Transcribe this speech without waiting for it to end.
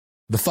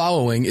The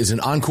following is an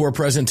encore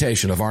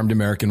presentation of Armed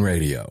American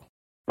Radio.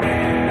 This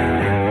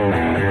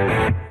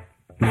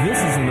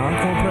is an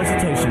encore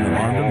presentation of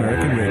Armed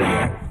American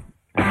Radio.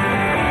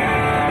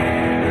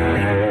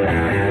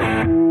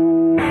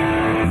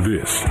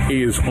 This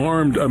is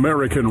Armed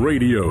American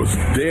Radio's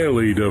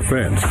Daily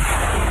Defense.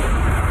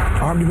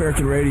 Armed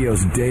American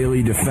Radio's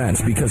Daily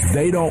Defense, because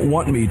they don't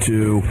want me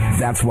to,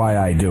 that's why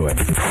I do it.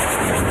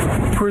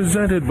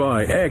 Presented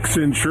by X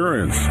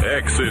Insurance.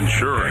 X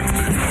Insurance.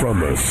 From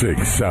the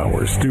 6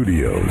 Sauer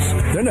Studios.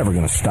 They're never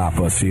going to stop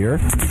us here.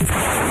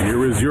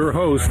 Here is your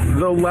host,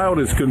 the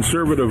loudest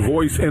conservative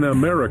voice in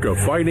America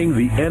fighting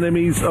the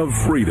enemies of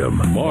freedom,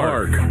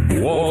 Mark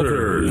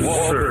Walters.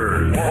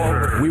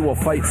 We will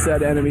fight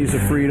said enemies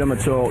of freedom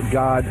until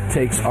God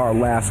takes our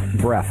last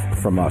breath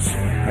from us.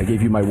 I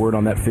gave you my word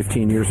on that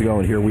 15 years ago,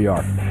 and here we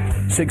are.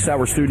 6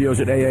 Sauer Studios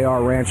at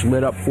AAR Ranch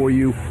lit up for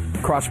you.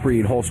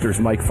 Crossbreed holsters,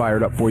 Mike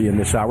fired up for you in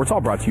this hour. It's all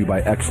brought to you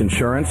by X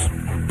Insurance.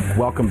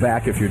 Welcome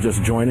back if you're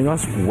just joining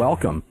us.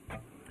 Welcome.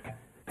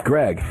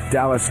 Greg,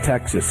 Dallas,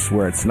 Texas,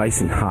 where it's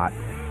nice and hot.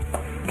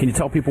 Can you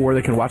tell people where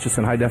they can watch us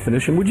in high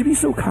definition? Would you be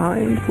so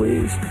kind,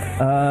 please?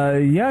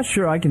 Yeah,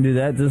 sure, I can do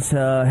that. Just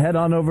head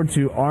on over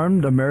to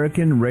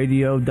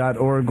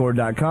armedamericanradio.org or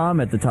 .com.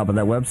 At the top of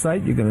that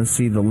website, you're going to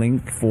see the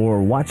link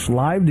for Watch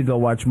Live to go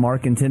watch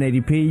Mark in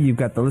 1080p. You've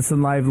got the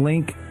Listen Live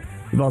link.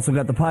 You've also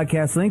got the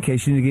podcast link in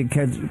case you need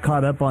to get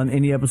caught up on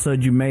any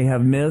episode you may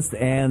have missed,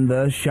 and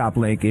the shop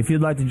link. If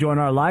you'd like to join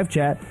our live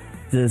chat,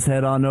 just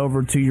head on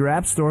over to your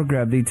app store,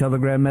 grab the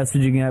Telegram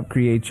messaging app,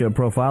 create your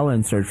profile,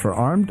 and search for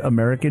Armed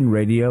American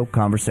Radio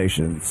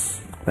Conversations.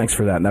 Thanks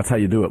for that. And that's how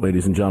you do it,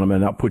 ladies and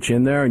gentlemen. I'll put you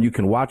in there, and you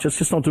can watch us.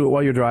 Just don't do it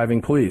while you're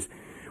driving, please.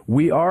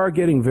 We are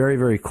getting very,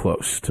 very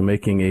close to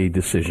making a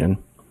decision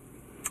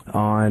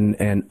on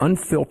an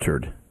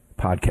unfiltered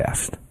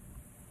podcast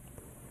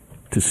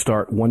to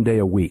start one day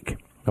a week.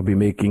 I'll be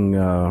making,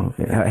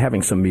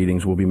 having some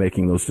meetings. We'll be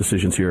making those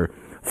decisions here,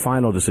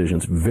 final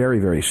decisions, very,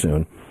 very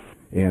soon.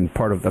 And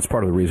that's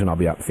part of the reason I'll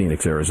be out in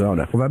Phoenix,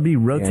 Arizona. Will that be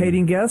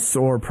rotating guests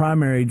or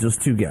primary,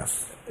 just 2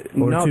 guests?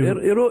 No,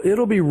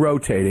 it'll be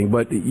rotating.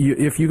 But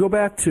if you go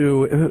back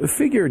to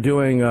figure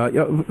doing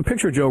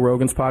picture Joe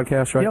Rogan's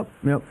podcast, right?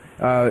 Yep.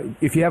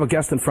 If you have a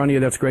guest in front of you,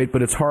 that's great.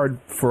 But it's hard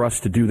for us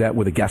to do that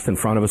with a guest in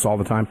front of us all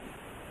the time.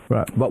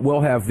 Right. But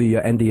we'll have the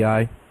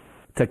NDI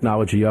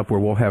technology up where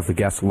we'll have the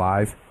guests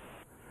live.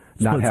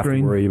 Not have to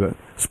worry about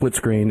split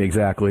screen,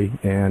 exactly.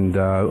 And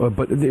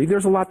but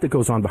there's a lot that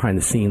goes on behind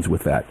the scenes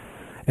with that,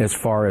 as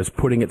far as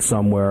putting it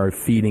somewhere,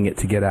 feeding it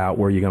to get out,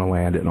 where you're going to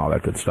land it, and all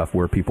that good stuff,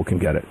 where people can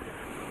get it.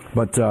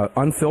 But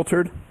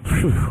unfiltered,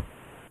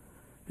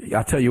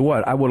 I'll tell you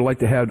what, I would have liked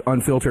to have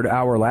unfiltered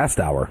hour last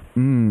hour.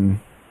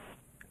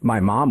 My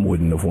mom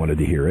wouldn't have wanted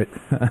to hear it,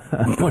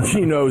 but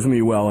she knows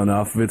me well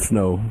enough.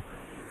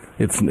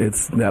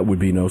 That would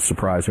be no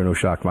surprise or no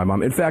shock to my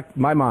mom. In fact,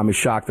 my mom is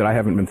shocked that I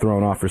haven't been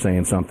thrown off for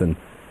saying something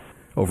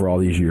over all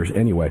these years.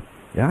 Anyway,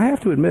 yeah, I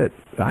have to admit,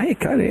 I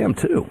kind of am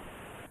too.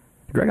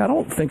 Greg, I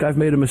don't think I've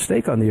made a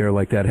mistake on the air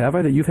like that, have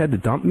I? That you've had to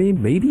dump me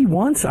maybe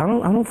once? I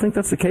don't think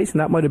that's the case,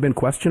 and that might have been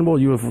questionable.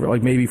 You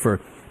have maybe for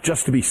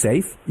just to be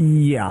safe.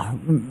 Yeah,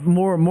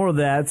 more of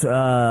that.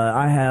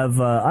 I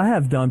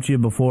have dumped you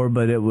before,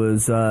 but it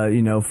was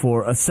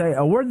for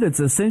a word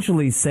that's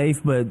essentially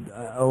safe, but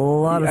a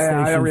lot of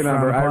stations. I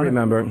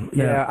remember.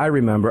 Yeah, I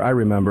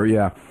remember.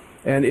 Yeah.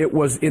 And it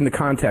was in the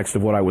context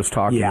of what I was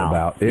talking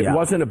about. It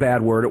wasn't a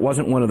bad word. It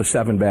wasn't one of the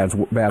 7 bad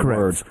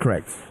words.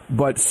 Correct.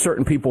 But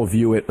certain people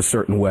view it a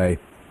certain way.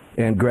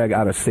 And Greg,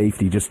 out of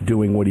safety, just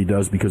doing what he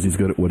does because he's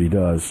good at what he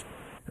does,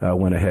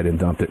 went ahead and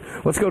dumped it.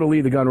 Let's go to Lee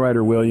the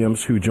Gunwriter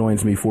Williams, who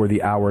joins me for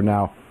the hour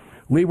now.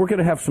 Lee, we're going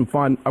to have some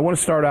fun. I want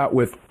to start out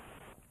with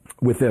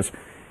this.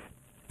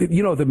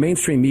 You know, the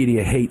mainstream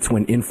media hates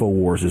when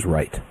InfoWars is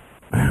right.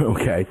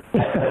 Okay.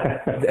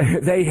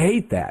 They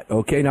hate that.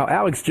 Okay. Now,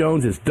 Alex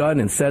Jones has done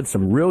and said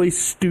some really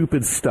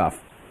stupid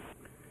stuff.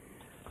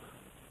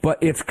 But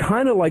it's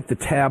kind of like the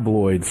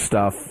tabloid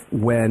stuff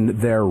when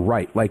they're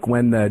right. Like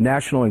when the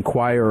National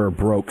Enquirer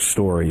broke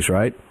stories,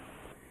 right?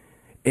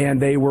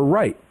 And they were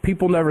right.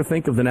 People never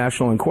think of the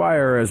National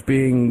Enquirer as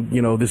being,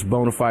 this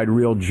bona fide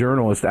real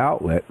journalist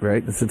outlet,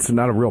 right? It's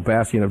not a real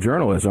bastion of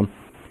journalism.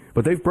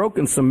 But they've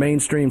broken some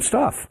mainstream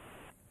stuff.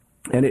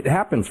 And it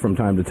happens from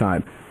time to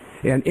time.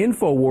 And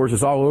InfoWars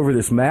is all over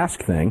this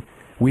mask thing.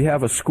 We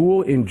have a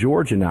school in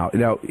Georgia now.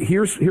 Now,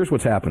 here's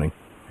what's happening.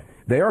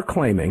 They are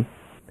claiming,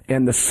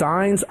 and the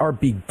signs are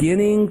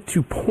beginning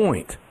to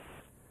point,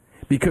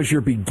 because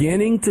you're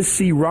beginning to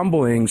see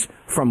rumblings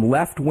from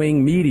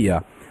left-wing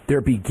media.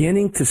 They're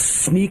beginning to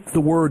sneak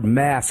the word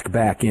mask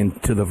back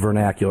into the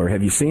vernacular.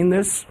 Have you seen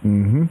this?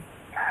 Mm-hmm.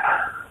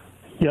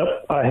 Yep,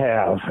 I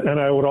have. And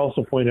I would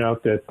also point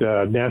out that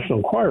National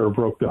Enquirer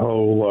broke the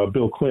whole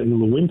Bill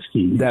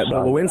Clinton-Lewinsky. The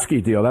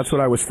Lewinsky deal, that's what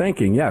I was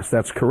thinking. Yes,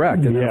 that's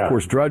correct. And then, of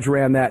course, Drudge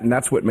ran that, and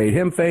that's what made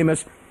him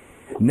famous.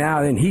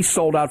 Now, then, he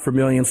sold out for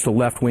millions to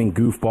left-wing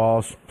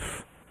goofballs.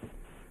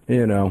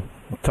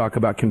 Talk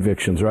about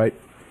convictions, right?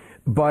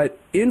 But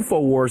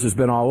InfoWars has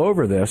been all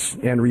over this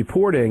and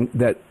reporting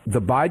that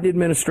the Biden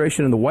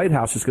administration and the White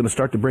House is going to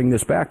start to bring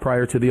this back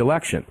prior to the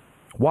election.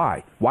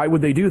 Why? Why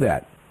would they do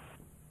that?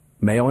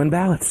 Mail-in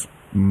ballots.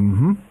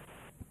 Mm-hmm.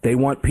 They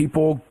want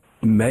people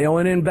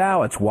mailing in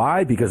ballots.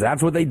 Why? Because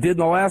that's what they did in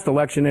the last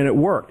election, and it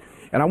worked.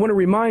 And I want to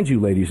remind you,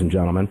 ladies and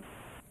gentlemen,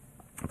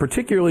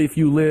 particularly if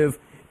you live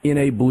in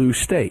a blue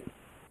state,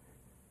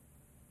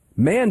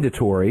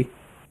 mandatory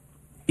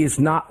is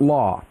not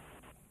law.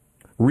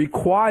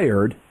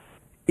 Required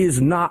is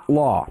not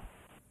law.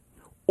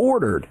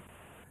 Ordered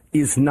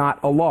is not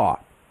a law.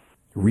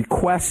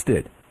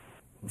 Requested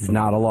is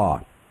not a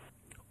law.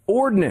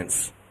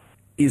 Ordinance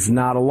is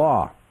not a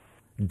law.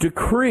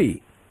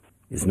 Decree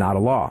is not a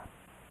law.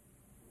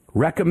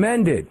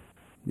 Recommended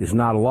is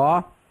not a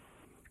law.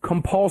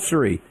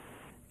 Compulsory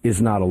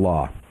is not a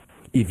law.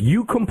 If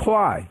you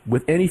comply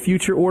with any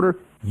future order,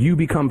 you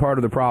become part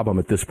of the problem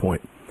at this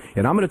point.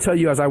 And I'm going to tell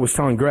you, as I was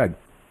telling Greg,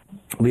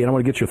 Lee, and I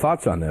want to get your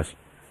thoughts on this.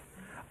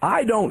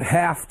 I don't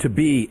have to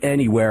be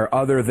anywhere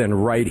other than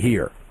right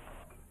here.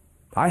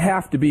 I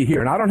have to be here,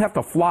 and I don't have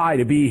to fly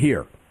to be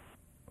here.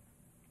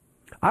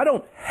 I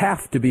don't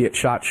have to be at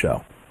SHOT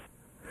Show.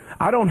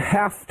 I don't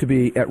have to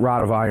be at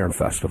Rod of Iron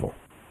Festival.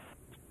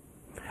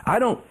 I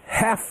don't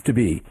have to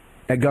be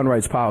at Gun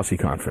Rights Policy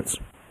Conference.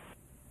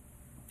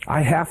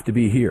 I have to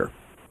be here.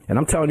 And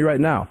I'm telling you right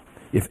now,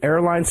 if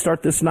airlines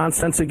start this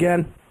nonsense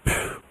again,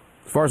 as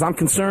far as I'm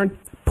concerned,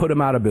 put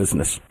them out of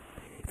business.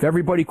 If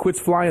everybody quits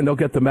flying, they'll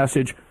get the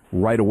message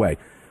right away.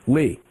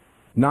 Lee,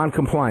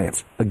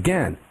 noncompliance.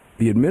 Again,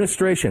 the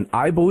administration,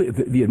 I believe,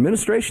 the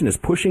administration is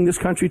pushing this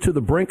country to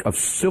the brink of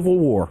civil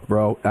war,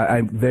 bro.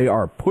 They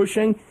are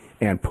pushing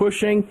and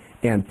pushing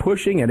and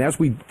pushing. And as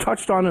we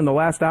touched on in the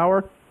last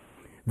hour,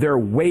 they're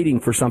waiting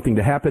for something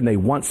to happen. They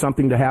want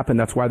something to happen.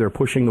 That's why they're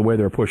pushing the way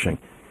they're pushing.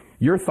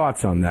 Your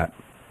thoughts on that?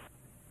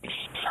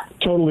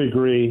 Totally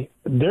agree.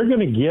 They're going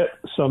to get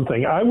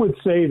something. I would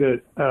say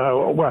that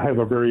I have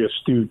a very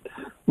astute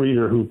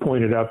reader who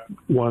pointed out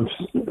once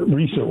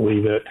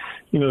recently that,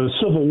 the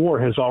Civil War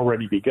has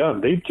already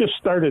begun. They've just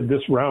started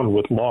this round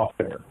with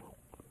lawfare.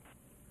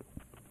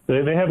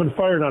 They haven't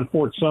fired on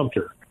Fort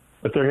Sumter,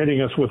 but they're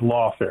hitting us with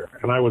lawfare.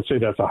 And I would say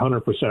that's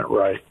 100%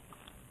 right.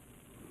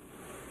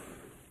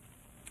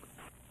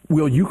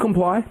 Will you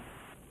comply?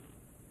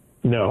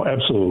 No,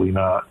 absolutely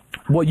not.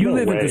 Well, you no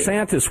live way. in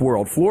DeSantis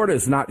world. Florida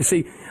is not.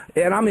 See,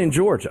 and I'm in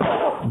Georgia.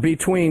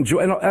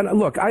 And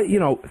look,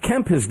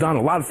 Kemp has done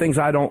a lot of things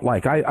I don't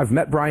like. I've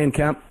met Brian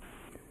Kemp.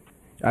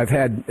 I've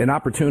had an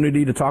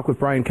opportunity to talk with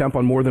Brian Kemp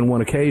on more than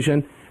one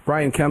occasion.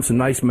 Brian Kemp's a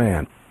nice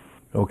man.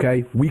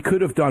 Okay, we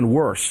could have done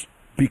worse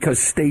because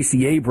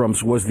Stacey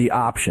Abrams was the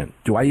option.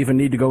 Do I even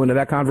need to go into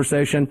that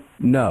conversation?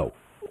 No.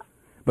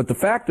 But the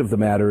fact of the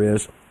matter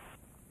is,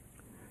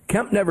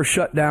 Kemp never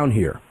shut down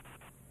here.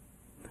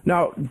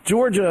 Now,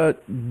 Georgia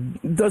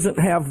doesn't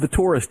have the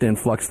tourist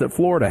influx that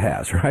Florida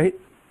has, right?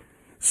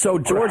 So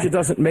Georgia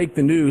doesn't make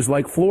the news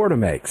like Florida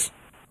makes.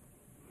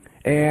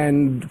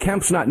 And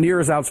Kemp's not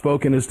near as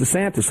outspoken as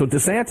DeSantis. So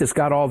DeSantis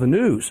got all the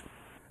news.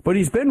 But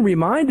he's been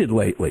reminded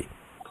lately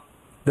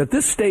that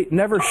this state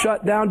never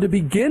shut down to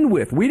begin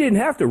with. We didn't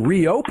have to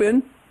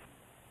reopen.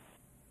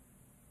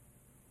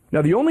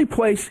 Now, the only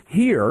place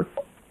here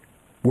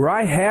where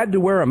I had to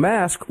wear a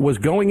mask was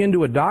going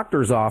into a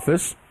doctor's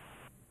office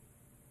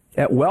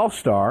at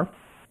Wellstar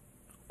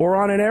or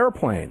on an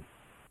airplane.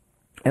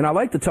 And I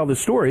like to tell this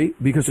story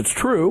because it's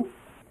true,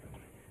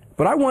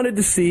 but I wanted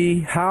to see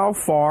how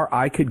far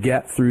I could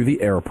get through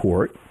the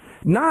airport,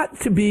 not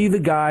to be the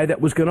guy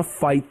that was going to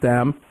fight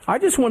them. I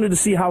just wanted to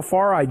see how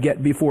far I'd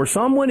get before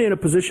someone in a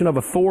position of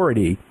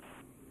authority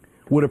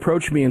would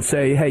approach me and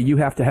say, hey, you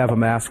have to have a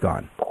mask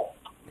on.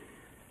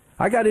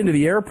 I got into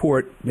the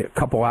airport a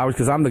couple hours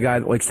because I'm the guy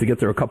that likes to get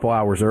there a couple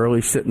hours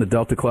early, sit in the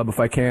Delta Club if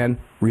I can,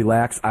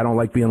 relax. I don't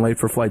like being late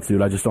for flights,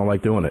 dude. I just don't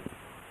like doing it.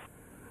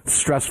 It's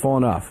stressful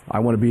enough. I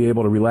want to be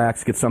able to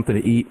relax, get something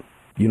to eat,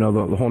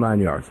 the whole 9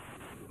 yards.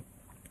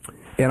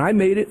 And I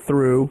made it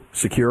through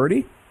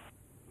security.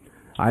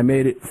 I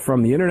made it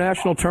from the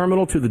international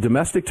terminal to the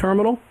domestic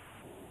terminal.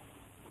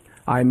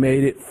 I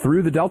made it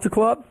through the Delta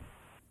Club,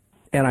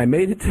 and I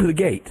made it to the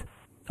gate.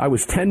 I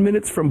was 10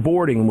 minutes from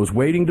boarding and was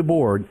waiting to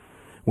board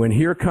when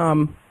here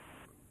come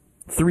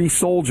 3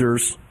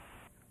 soldiers,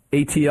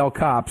 ATL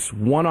cops,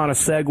 one on a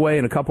Segway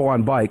and a couple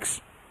on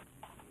bikes,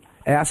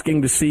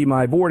 asking to see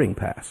my boarding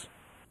pass.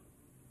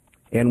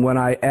 And when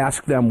I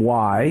asked them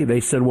why, they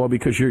said, well,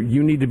 because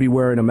you need to be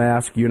wearing a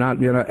mask. You're not,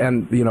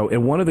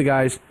 and one of the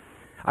guys,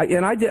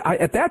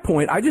 at that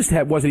point, I just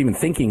wasn't even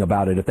thinking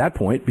about it at that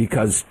point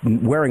because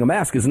wearing a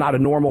mask is not a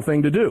normal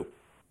thing to do.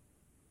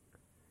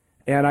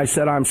 And I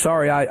said, I'm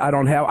sorry,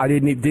 I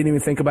didn't even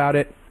think about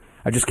it.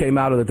 I just came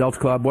out of the Delta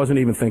Club, wasn't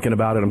even thinking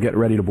about it. I'm getting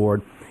ready to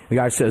board. The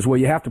guy says, well,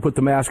 you have to put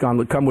the mask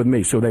on. Come with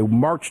me. So they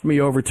marched me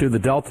over to the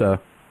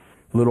Delta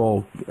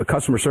little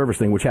customer service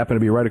thing, which happened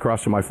to be right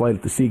across from my flight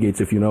at the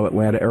Seagates. If you know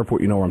Atlanta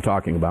Airport, you know what I'm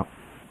talking about.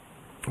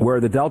 Where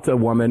the Delta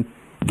woman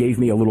gave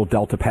me a little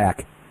Delta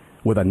pack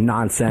with a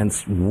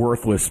nonsense,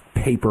 worthless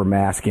paper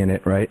mask in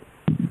it, right?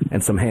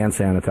 and some hand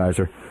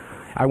sanitizer.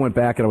 I went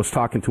back and I was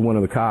talking to one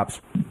of the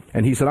cops,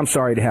 and he said, I'm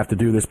sorry to have to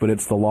do this, but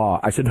it's the law.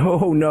 I said,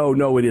 oh,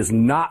 no, it is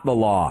not the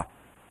law.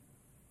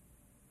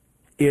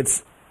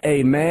 It's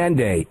a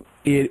mandate.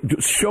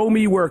 Show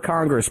me where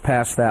Congress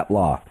passed that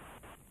law.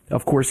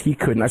 Of course, he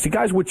couldn't. I said,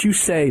 guys, what you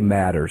say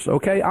matters,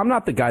 okay? I'm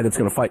not the guy that's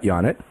going to fight you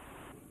on it.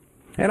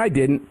 And I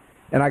didn't.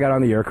 And I got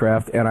on the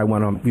aircraft, and I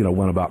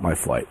went about my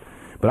flight.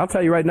 But I'll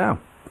tell you right now,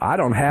 I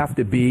don't have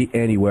to be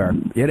anywhere.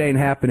 It ain't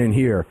happening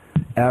here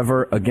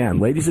ever again.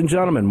 Ladies and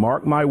gentlemen,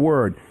 mark my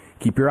word.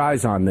 Keep your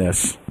eyes on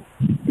this.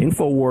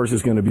 InfoWars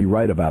is going to be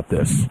right about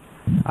this.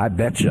 I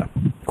bet you.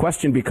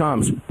 Question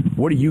becomes,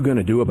 what are you going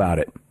to do about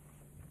it?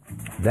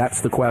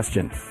 That's the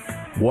question.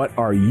 What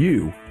are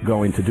you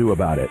going to do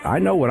about it? I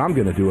know what I'm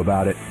going to do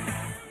about it.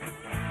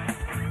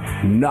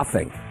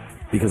 Nothing,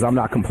 because I'm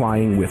not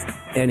complying with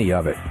any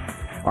of it.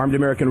 Armed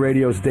American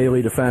Radio's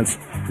Daily Defense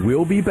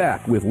will be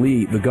back with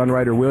Lee, the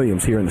Gunwriter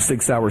Williams, here in the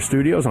 6 Hour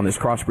studios on this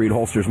Crossbreed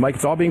Holsters mic.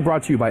 It's all being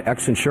brought to you by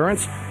X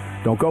Insurance.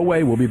 Don't go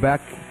away. We'll be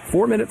back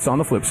 4 minutes on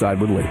the flip side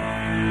with Lee.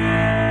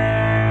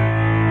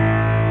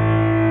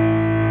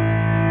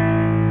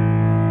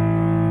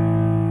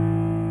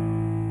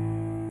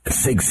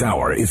 6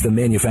 Hour is the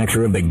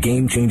manufacturer of the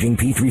game-changing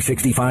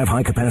P365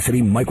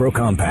 high-capacity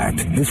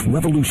micro-compact. This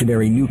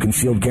revolutionary new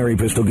concealed carry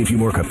pistol gives you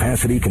more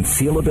capacity,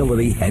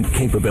 concealability, and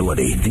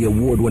capability. The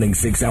award-winning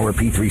 6 Hour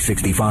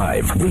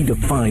P365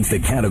 redefines the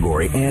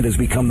category and has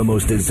become the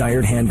most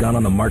desired handgun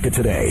on the market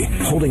today.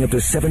 Holding up to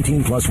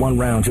 17+1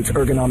 rounds, its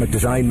ergonomic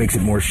design makes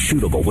it more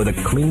shootable with a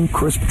clean,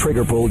 crisp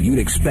trigger pull you'd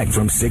expect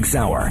from 6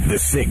 Hour. The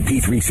SIG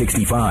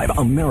P365,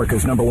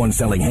 America's #1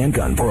 selling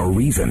handgun for a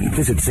reason.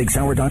 Visit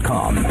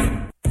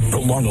 6hour.com. The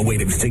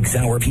long-awaited 6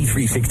 Hour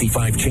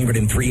P365 chambered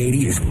in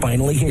 .380 is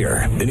finally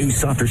here. The new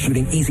softer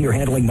shooting, easier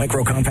handling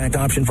micro-compact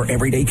option for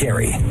everyday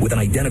carry. With an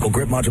identical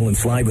grip module and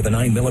slide with a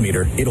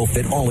 9mm, it'll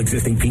fit all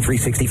existing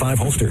P365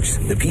 holsters.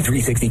 The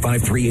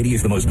P365 .380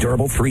 is the most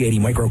durable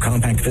 .380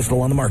 micro-compact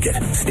pistol on the market.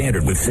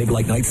 Standard with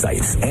SIG-like night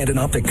sights and an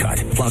optic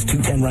cut, plus 2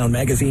 10-round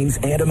magazines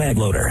and a mag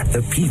loader. The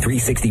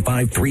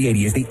P365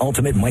 .380 is the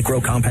ultimate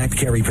micro-compact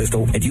carry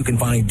pistol, and you can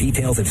find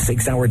details at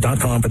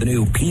 6hour.com for the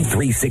new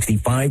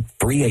P365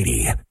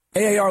 .380.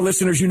 AAR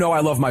listeners, you know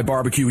I love my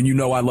barbecue and you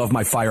know I love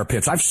my fire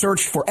pits. I've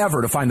searched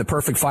forever to find the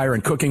perfect fire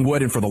and cooking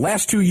wood, and for the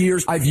last 2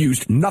 years, I've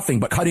used nothing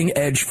but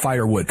cutting-edge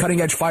firewood.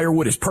 Cutting-edge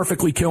firewood is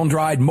perfectly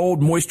kiln-dried,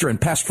 mold, moisture,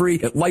 and pest-free.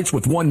 It lights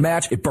with one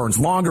match. It burns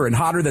longer and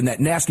hotter than that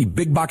nasty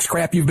big-box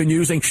crap you've been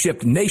using.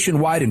 Shipped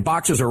nationwide in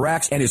boxes or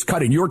racks, and is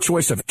cut in your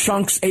choice of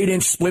chunks,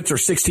 8-inch splits, or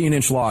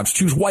 16-inch logs.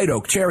 Choose white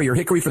oak, cherry, or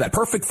hickory for that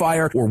perfect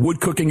fire or wood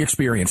cooking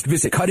experience.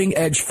 Visit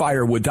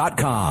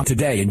cuttingedgefirewood.com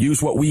today and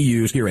use what we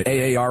use here at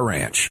AAR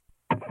Ranch.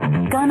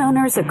 Gun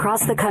owners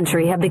across the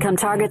country have become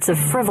targets of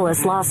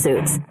frivolous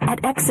lawsuits.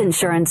 At X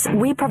Insurance,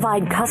 we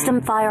provide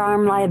custom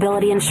firearm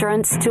liability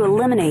insurance to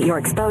eliminate your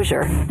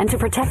exposure and to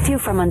protect you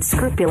from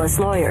unscrupulous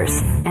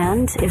lawyers.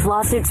 And if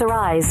lawsuits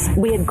arise,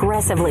 we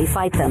aggressively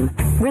fight them.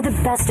 We're the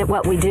best at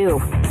what we do,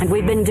 and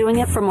we've been doing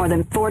it for more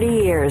than 40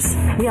 years.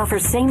 We offer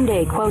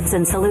same-day quotes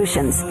and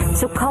solutions.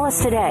 So call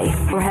us today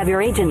or have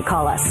your agent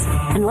call us,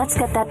 and let's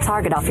get that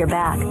target off your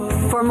back.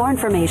 For more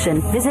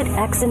information, visit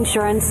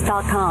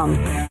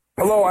xinsurance.com.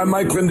 Hello, I'm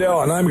Mike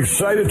Lindell, and I'm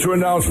excited to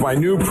announce my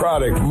new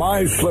product,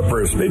 My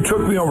Slippers. They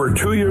took me over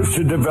 2 years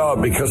to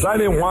develop because I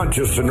didn't want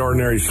just an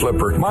ordinary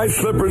slipper. My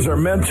slippers are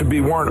meant to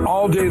be worn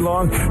all day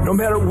long, no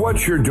matter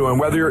what you're doing,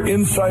 whether you're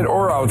inside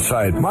or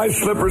outside. My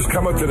slippers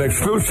come with an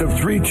exclusive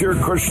 3-tier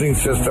cushioning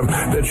system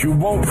that you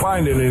won't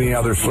find in any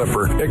other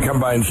slipper. It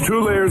combines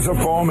 2 layers of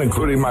foam,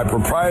 including my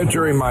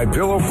proprietary My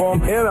Pillow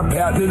foam and a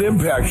patented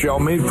impact gel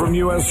made from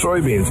U.S.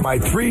 soybeans. My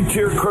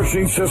 3-tier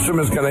cushioning system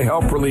is going to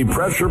help relieve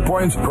pressure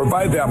points,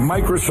 provide that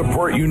micro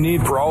support you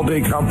need for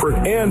all-day comfort,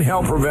 and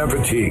help prevent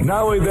fatigue.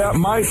 Not only that,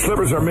 my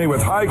slippers are made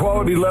with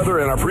high-quality leather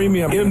and a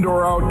premium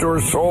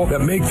indoor-outdoor sole that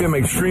make them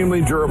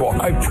extremely durable.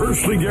 I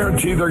personally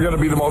guarantee they're going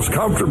to be the most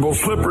comfortable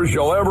slippers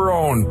you'll ever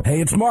own.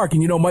 Hey, it's Mark,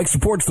 and you know Mike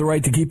supports the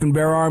right to keep and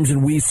bear arms,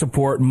 and we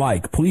support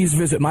Mike. Please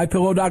visit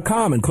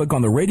mypillow.com and click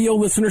on the radio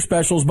listener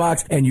specials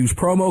box and use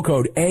promo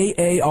code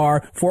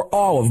AAR for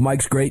all of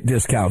Mike's great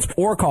discounts.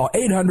 Or call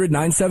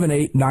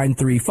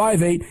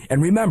 800-978-9358,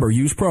 and remember,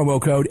 use promo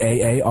code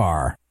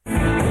AAR.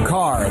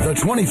 Car, the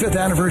 25th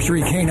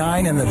anniversary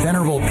K9 and the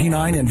venerable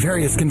P9 in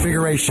various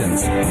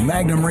configurations.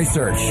 Magnum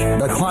Research,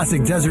 the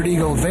classic Desert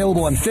Eagle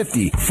available in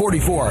 50,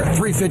 44,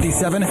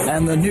 357,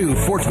 and the new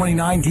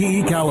 429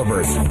 DE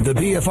calibers. The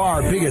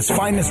BFR biggest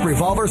finest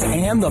revolvers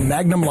and the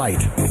Magnum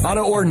Light.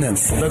 Auto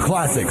Ordnance, the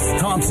classics.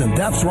 Thompson,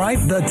 that's right,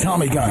 the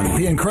Tommy gun,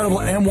 the incredible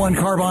M1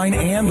 carbine,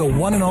 and the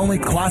one and only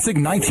classic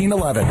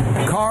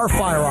 1911. Car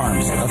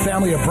Firearms, a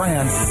family of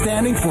brands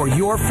standing for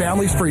your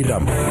family's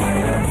freedom.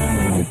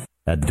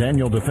 At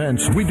Daniel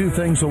Defense, we do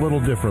things a little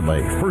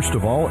differently. First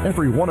of all,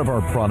 every one of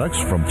our products,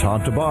 from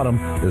top to bottom,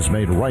 is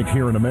made right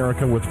here in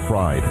America with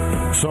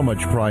pride. So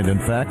much pride, in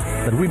fact,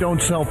 that we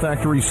don't sell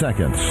factory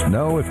seconds.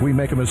 No, if we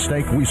make a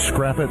mistake, we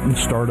scrap it and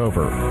start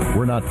over.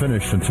 We're not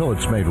finished until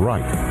it's made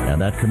right. And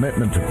that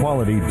commitment to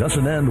quality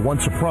doesn't end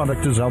once a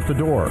product is out the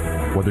door.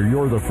 Whether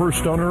you're the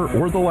first owner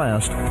or the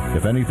last,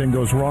 if anything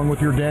goes wrong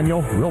with your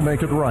Daniel, we'll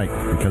make it right,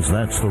 because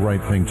that's the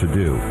right thing to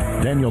do.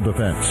 Daniel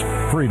Defense.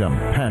 Freedom,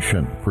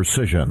 passion,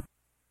 precision.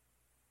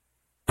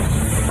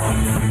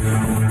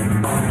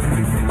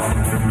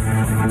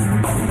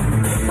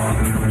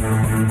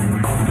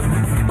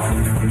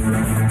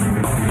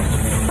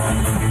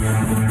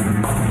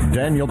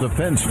 Daniel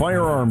Defense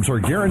firearms are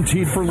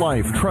guaranteed for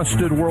life,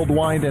 trusted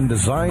worldwide, and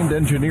designed,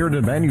 engineered,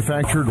 and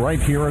manufactured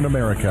right here in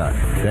America.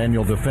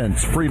 Daniel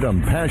Defense,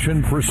 freedom,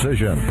 passion,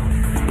 precision.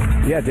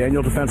 Yeah,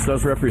 Daniel Defense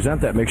does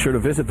represent that. Make sure to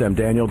visit them,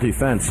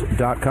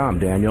 DanielDefense.com,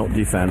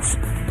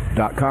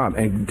 DanielDefense.com.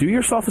 And do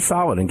yourself a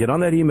solid and get on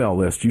that email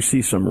list. You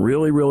see some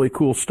really, really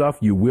cool stuff.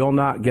 You will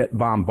not get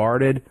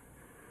bombarded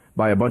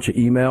by a bunch of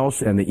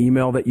emails, and the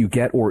email that you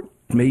get, or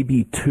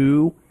maybe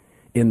two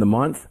in the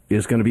month,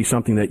 is going to be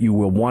something that you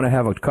will want to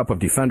have a cup of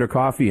Defender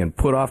coffee and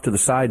put off to the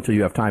side until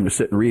you have time to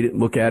sit and read it,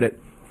 look at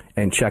it,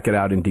 and check it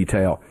out in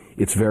detail.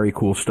 It's very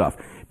cool stuff.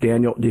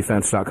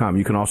 DanielDefense.com.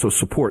 You can also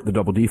support the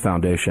Double D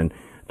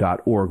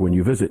Foundation.org when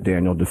you visit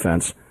Daniel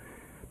Defense.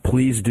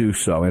 Please do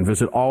so, and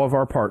visit all of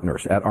our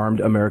partners at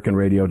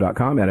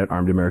ArmedAmericanRadio.com and at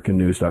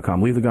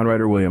ArmedAmericanNews.com. Lee the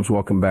Gunwriter Williams,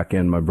 welcome back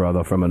in, my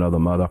brother from another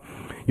mother.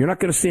 You're not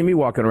going to see me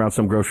walking around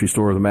some grocery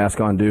store with a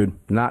mask on, dude.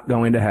 Not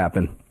going to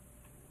happen.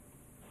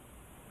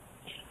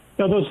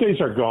 No, those days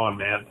are gone,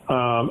 man.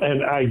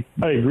 And I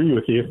agree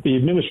with you. If the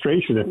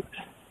administration, if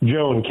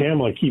Joe and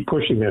Kamala keep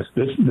pushing this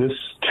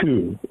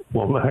too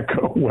will not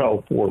go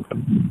well for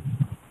them.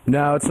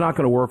 No, it's not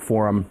going to work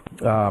for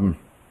them.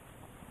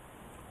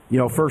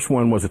 First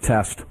one was a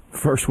test.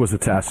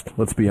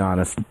 Let's be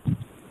honest.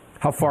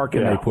 How far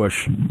can they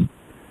push?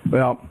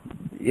 Well,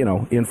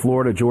 in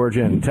Florida,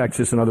 Georgia, and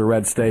Texas and other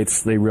red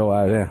states, they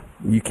realize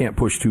you can't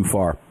push too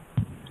far.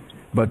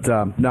 But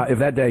now, if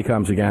that day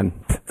comes again,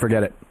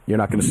 forget it. You're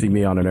not going to see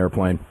me on an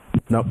airplane.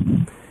 Nope.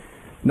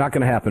 Not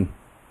going to happen.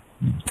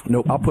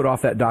 Nope. I'll put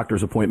off that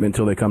doctor's appointment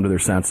until they come to their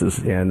senses,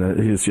 and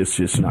it's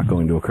just not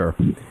going to occur.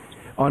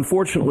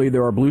 Unfortunately,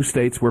 there are blue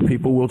states where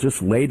people will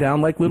just lay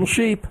down like little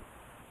sheep,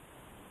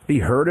 be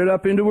herded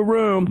up into a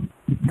room.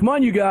 Come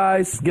on, you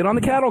guys, get on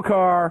the cattle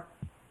car.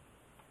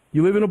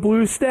 You live in a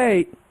blue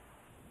state.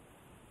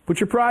 Put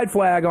your pride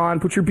flag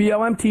on, put your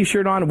BLM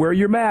T-shirt on, wear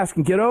your mask,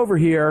 and get over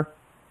here.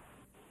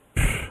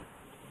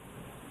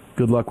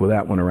 Good luck with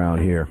that one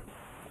around here.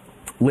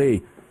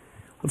 Lee,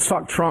 let's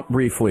talk Trump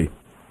briefly.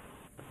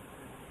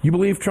 You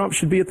believe Trump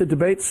should be at the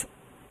debates?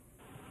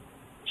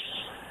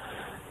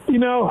 I'm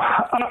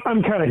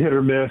kind of hit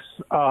or miss.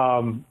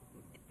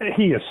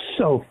 He is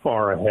so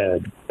far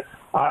ahead.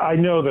 I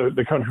know that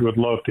the country would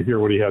love to hear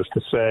what he has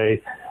to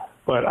say,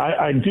 but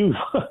I do.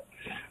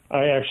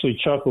 I actually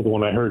chuckled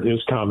when I heard his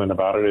comment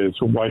about it. Is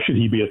why should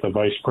he be at the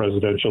vice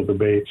presidential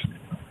debates?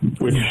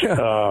 Which,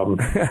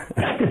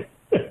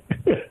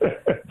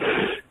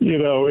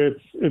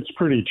 it's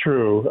pretty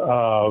true.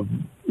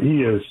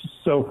 He is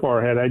so far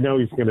ahead. I know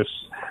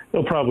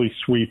he'll probably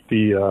sweep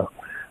the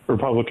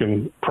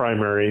Republican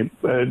primary.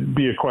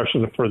 Be a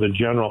question for the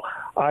general.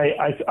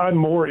 I'm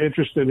more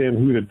interested in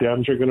who the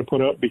Dems are going to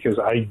put up, because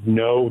I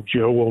know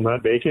Joe will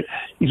not make it.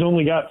 He's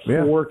only got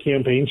 4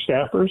 campaign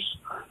staffers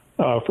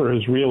for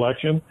his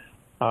reelection.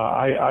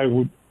 I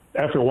would,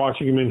 after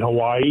watching him in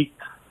Hawaii.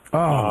 Oh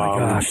my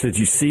gosh! Did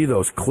you see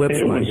those clips?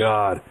 My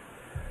God!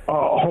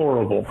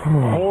 Horrible.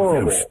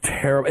 Horrible. It was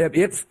terrible.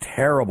 It's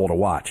terrible to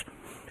watch.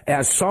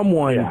 As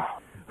someone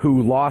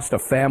who lost a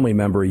family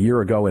member a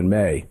year ago in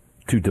May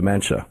to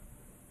dementia,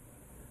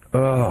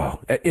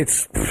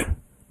 it's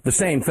the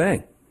same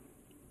thing.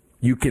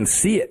 You can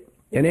see it.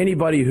 And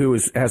anybody who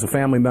has a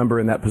family member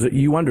in that position,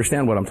 you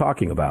understand what I'm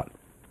talking about.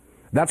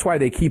 That's why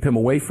they keep him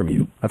away from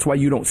you. That's why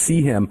you don't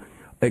see him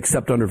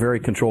except under very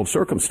controlled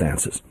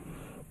circumstances.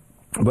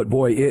 But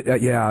boy,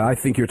 I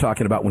think you're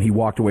talking about when he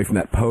walked away from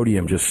that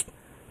podium, just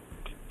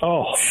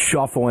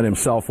shuffling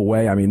himself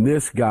away. I mean,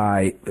 this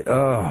guy,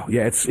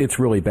 it's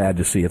really bad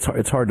to see.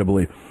 It's hard to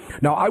believe.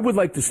 Now, I would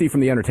like to see,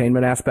 from the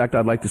entertainment aspect,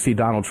 I'd like to see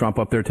Donald Trump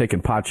up there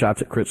taking pot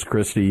shots at Chris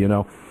Christie,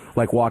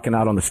 like walking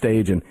out on the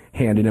stage and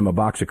handing him a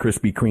box of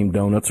Krispy Kreme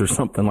donuts or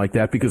something like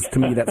that, because to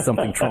me that's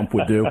something Trump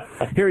would do.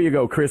 Here you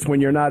go, Chris,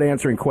 when you're not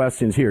answering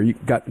questions, here, you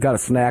got a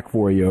snack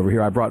for you over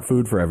here. I brought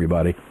food for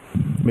everybody.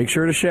 Make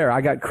sure to share.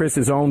 I got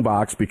Chris's own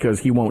box because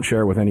he won't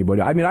share with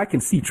anybody. I mean, I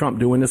can see Trump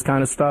doing this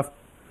kind of stuff,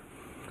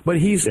 but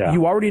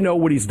you already know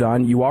what he's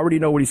done. You already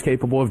know what he's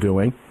capable of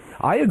doing.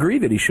 I agree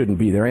that he shouldn't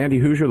be there. Andy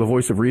Hoosier, the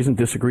voice of reason,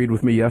 disagreed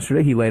with me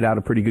yesterday. He laid out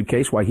a pretty good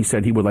case why he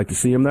said he would like to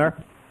see him there.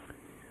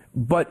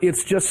 But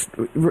it's just,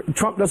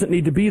 Trump doesn't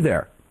need to be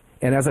there.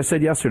 And as I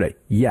said yesterday,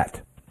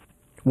 yet.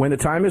 When the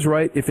time is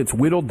right, if it's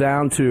whittled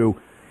down to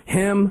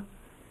him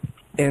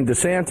and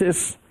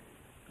DeSantis,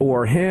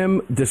 or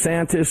him,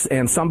 DeSantis,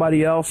 and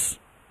somebody else,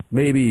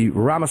 maybe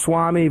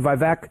Ramaswamy,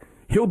 Vivek,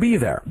 he'll be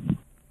there.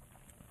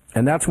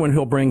 And that's when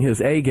he'll bring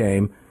his A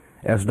game,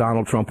 as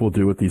Donald Trump will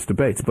do with these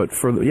debates. But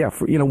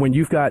when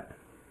you've got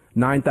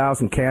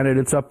 9,000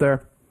 candidates up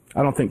there,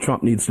 I don't think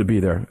Trump needs to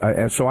be there.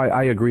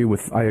 I agree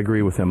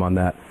with him on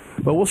that.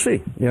 But we'll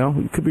see.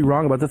 Could be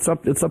wrong about that.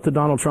 It's up to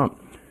Donald Trump.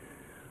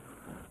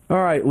 All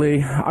right,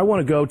 Lee, I want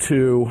to go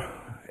to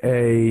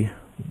a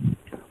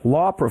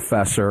law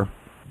professor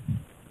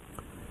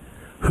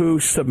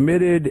who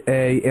submitted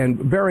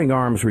and Bearing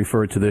Arms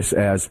referred to this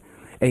as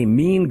a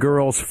Mean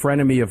Girls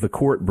Frenemy of the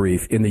Court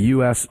brief in the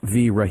U.S.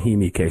 v.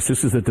 Rahimi case.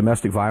 This is the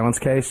domestic violence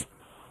case.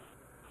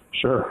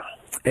 Sure.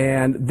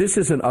 And this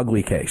is an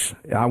ugly case.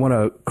 I want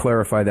to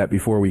clarify that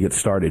before we get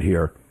started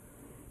here.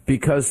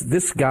 Because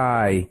this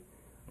guy,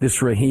 this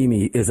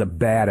Rahimi, is a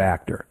bad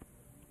actor.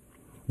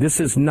 This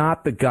is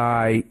not the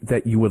guy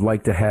that you would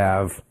like to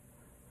have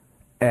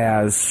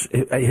as...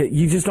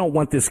 You just don't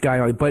want this guy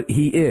on, but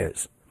he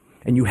is.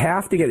 And you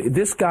have to get...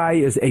 This guy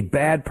is a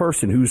bad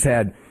person who's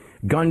had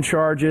gun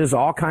charges,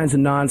 all kinds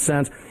of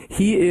nonsense.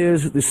 He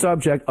is the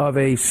subject of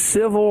a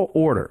civil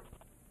order,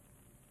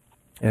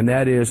 and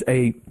that is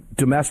a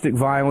domestic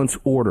violence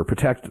order,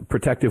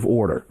 protective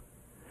order.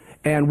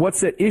 And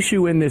what's at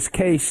issue in this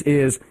case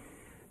is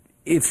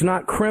it's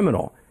not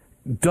criminal.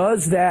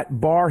 Does that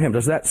bar him?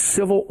 Does that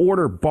civil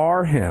order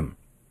bar him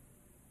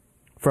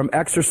from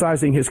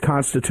exercising his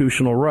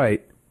constitutional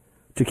right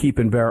to keep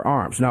and bear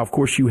arms? Now, of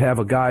course, you have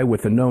a guy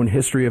with a known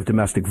history of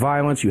domestic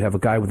violence. You have a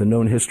guy with a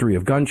known history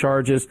of gun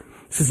charges.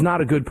 This is not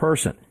a good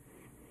person.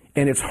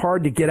 And it's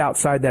hard to get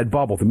outside that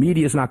bubble. The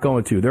media is not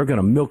going to. They're going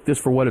to milk this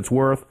for what it's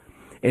worth,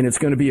 and it's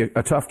going to be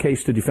a tough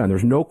case to defend.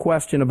 There's no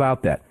question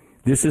about that.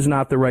 This is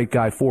not the right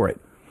guy for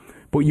it.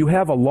 But you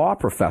have a law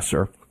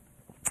professor.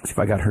 Let's see if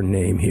I got her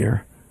name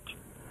here.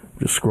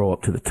 Just scroll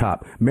up to the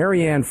top.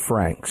 Marianne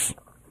Franks.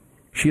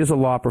 She is a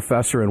law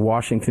professor in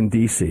Washington,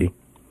 D.C.,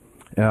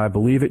 I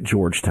believe at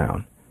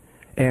Georgetown.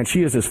 And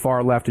she is as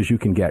far left as you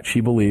can get.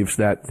 She believes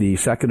that the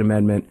Second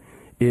Amendment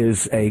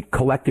is a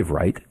collective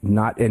right,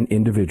 not an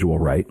individual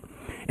right.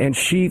 And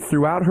she,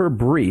 throughout her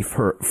brief,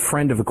 her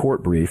friend of the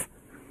court brief,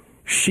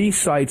 she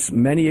cites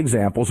many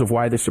examples of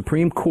why the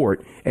Supreme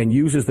Court, and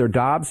uses their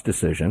Dobbs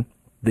decision,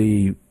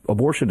 the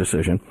abortion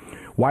decision,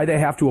 why they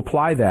have to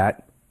apply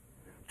that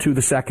to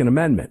the Second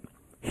Amendment.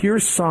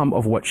 Here's some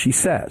of what she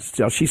says.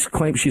 Now, she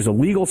claims she's a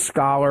legal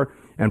scholar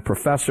and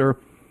professor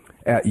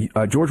at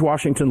George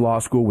Washington Law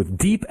School with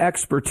deep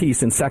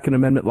expertise in Second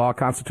Amendment law,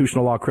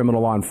 constitutional law,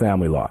 criminal law, and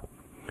family law.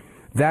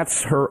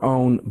 That's her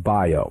own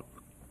bio.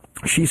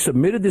 She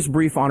submitted this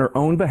brief on her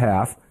own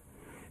behalf,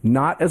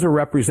 not as a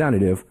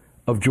representative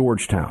of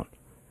Georgetown.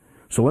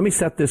 So let me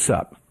set this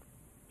up.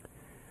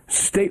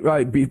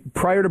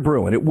 Prior to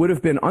Bruen, it would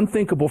have been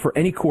unthinkable for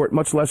any court,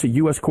 much less a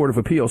U.S. Court of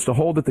Appeals, to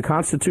hold that the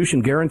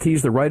Constitution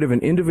guarantees the right of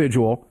an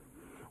individual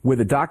with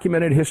a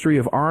documented history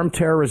of armed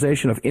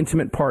terrorization of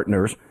intimate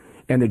partners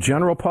and the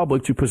general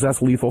public to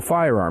possess lethal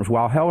firearms.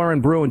 While Heller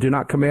and Bruen do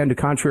not command a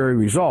contrary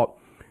result,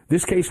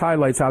 this case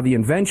highlights how the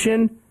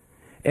invention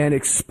and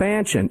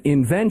expansion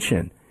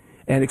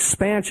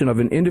of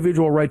an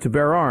individual right to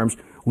bear arms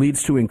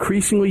leads to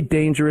increasingly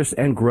dangerous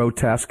and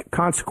grotesque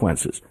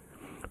consequences.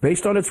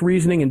 Based on its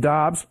reasoning in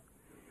Dobbs,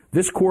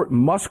 this court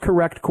must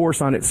correct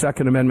course on its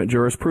Second Amendment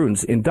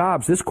jurisprudence. In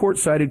Dobbs, this court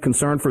cited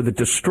concern for the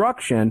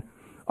destruction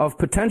of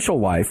potential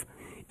life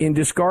in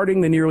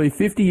discarding the nearly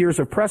 50 years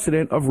of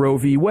precedent of Roe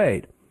v.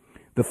 Wade.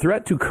 The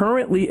threat to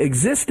currently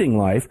existing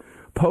life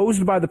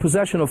posed by the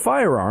possession of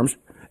firearms,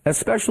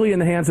 especially in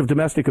the hands of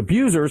domestic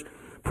abusers,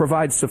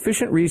 provides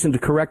sufficient reason to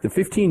correct the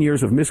 15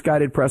 years of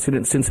misguided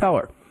precedent since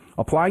Heller.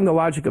 Applying the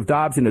logic of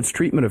Dobbs in its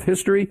treatment of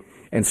history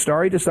and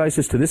stare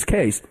decisis to this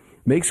case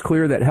makes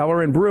clear that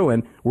Heller and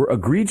Bruen were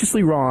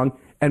egregiously wrong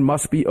and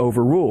must be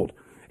overruled,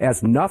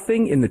 as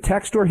nothing in the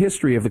text or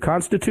history of the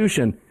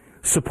Constitution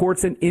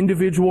supports an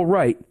individual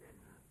right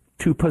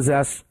to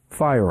possess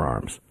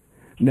firearms.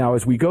 Now,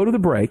 as we go to the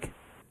break,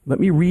 let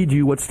me read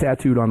you what's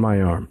tattooed on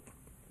my arm.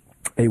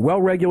 A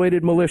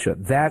well-regulated militia,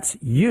 that's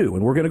you,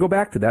 and we're going to go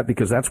back to that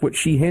because that's what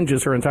she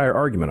hinges her entire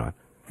argument on.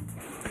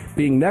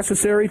 Being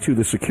necessary to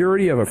the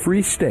security of a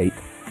free state,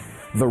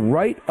 the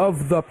right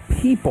of the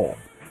people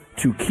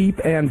to keep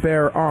and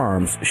bear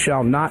arms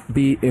shall not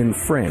be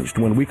infringed.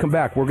 When we come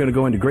back, we're going to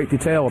go into great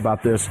detail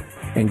about this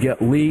and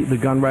get Lee, the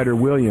gunwriter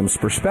Williams'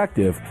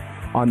 perspective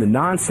on the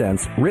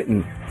nonsense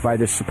written by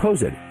this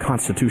supposed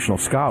constitutional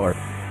scholar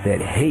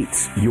that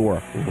hates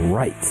your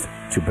right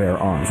to bear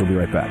arms. We'll be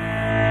right back.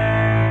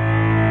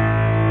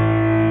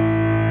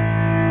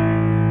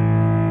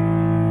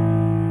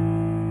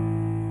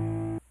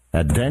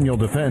 At Daniel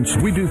Defense,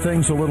 we do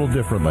things a little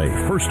differently.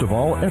 First of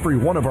all, every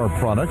one of our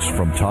products,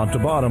 from top to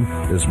bottom,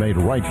 is made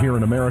right here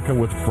in America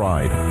with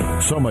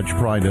pride. So much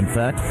pride, in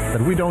fact,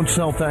 that we don't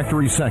sell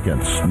factory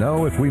seconds.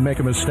 No, if we make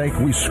a mistake,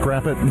 we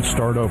scrap it and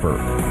start over.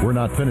 We're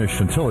not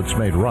finished until it's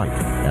made right.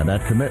 And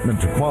that commitment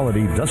to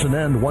quality doesn't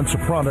end once a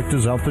product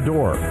is out the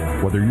door.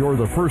 Whether you're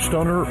the first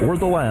owner or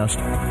the last,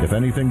 if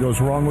anything goes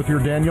wrong with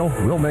your Daniel,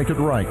 we'll make it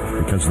right,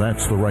 because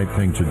that's the right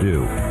thing to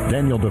do.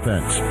 Daniel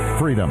Defense.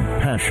 Freedom,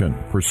 passion,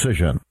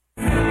 precision.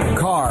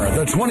 Car,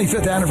 the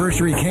 25th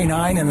anniversary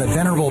K9 and the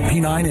venerable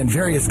P9 in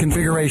various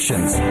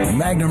configurations.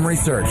 Magnum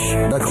Research,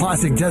 the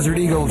classic Desert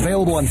Eagle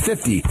available in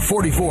 50,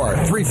 44,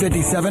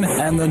 357,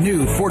 and the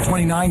new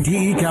 429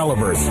 TE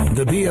calibers.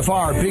 The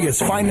BFR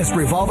biggest, finest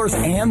revolvers,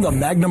 and the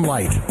Magnum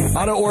Light.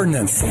 Auto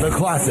Ordnance, the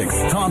classics.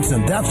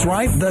 Thompson, that's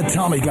right, the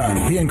Tommy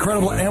gun. The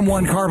incredible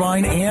M1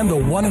 carbine, and the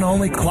one and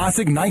only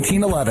classic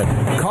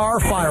 1911. Car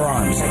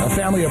Firearms, a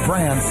family of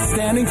brands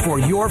standing for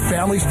your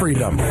family's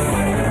freedom.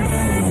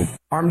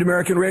 Armed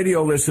American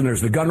Radio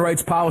listeners, the Gun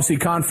Rights Policy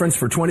Conference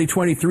for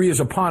 2023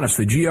 is upon us,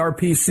 the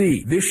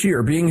GRPC, this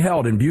year being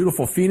held in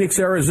beautiful Phoenix,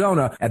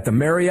 Arizona at the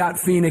Marriott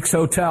Phoenix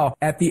Hotel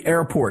at the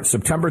airport,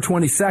 September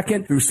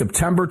 22nd through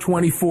September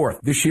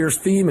 24th. This year's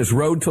theme is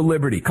Road to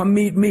Liberty. Come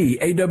meet me,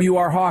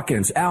 AWR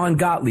Hawkins, Alan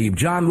Gottlieb,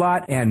 John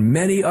Lott, and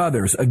many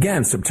others.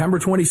 Again, September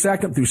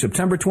 22nd through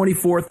September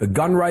 24th, the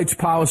Gun Rights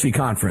Policy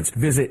Conference.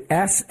 Visit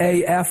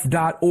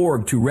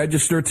saf.org to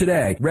register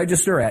today.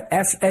 Register at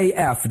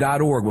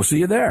saf.org. We'll see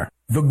you there.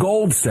 The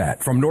Gold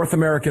Set from North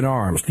American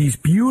Arms. These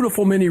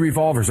beautiful mini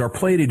revolvers are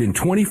plated in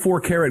 24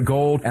 karat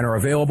gold and are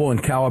available in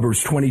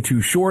calibers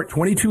 22 short,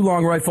 22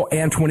 long rifle,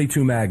 and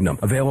 22 magnum.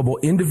 Available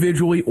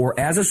individually or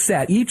as a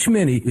set, each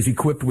mini is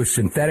equipped with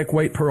synthetic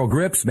white pearl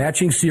grips,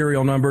 matching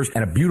serial numbers,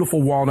 and a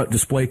beautiful walnut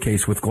display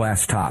case with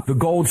glass top. The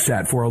Gold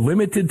Set for a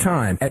limited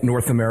time at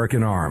North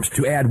American Arms.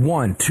 To add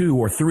 1, 2,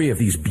 or 3 of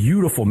these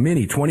beautiful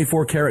mini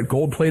 24 karat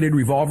gold plated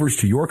revolvers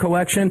to your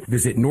collection,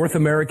 visit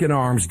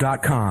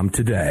NorthAmericanArms.com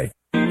today.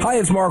 Hi,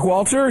 it's Mark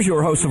Walters,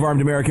 your host of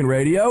Armed American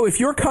Radio.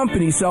 If your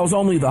company sells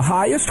only the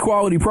highest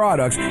quality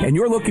products and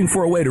you're looking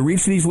for a way to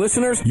reach these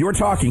listeners, you're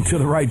talking to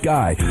the right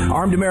guy.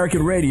 Armed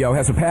American Radio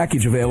has a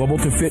package available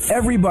to fit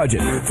every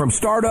budget, from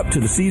startup to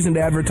the seasoned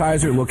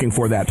advertiser looking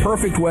for that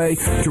perfect way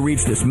to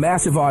reach this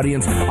massive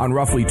audience on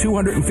roughly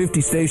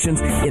 250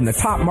 stations in the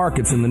top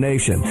markets in the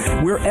nation.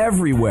 We're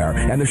everywhere,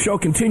 and the show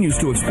continues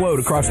to explode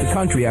across the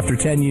country after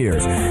 10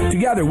 years.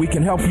 Together, we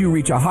can help you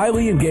reach a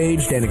highly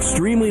engaged and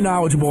extremely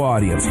knowledgeable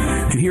audience.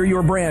 To hear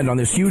your brand on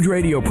this huge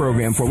radio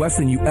program for less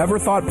than you ever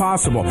thought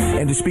possible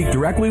and to speak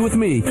directly with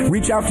me,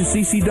 reach out to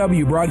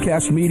CCW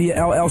Broadcast Media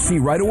LLC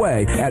right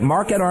away at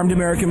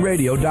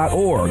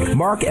mark@armedamericanradio.org.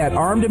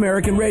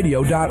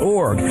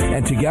 mark@armedamericanradio.org.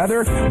 And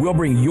together, we'll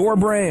bring your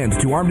brand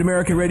to Armed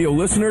American Radio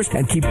listeners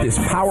and keep this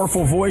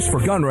powerful voice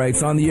for gun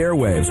rights on the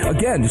airwaves.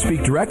 Again, to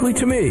speak directly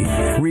to me,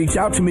 reach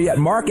out to me at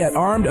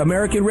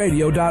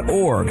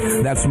mark@armedamericanradio.org.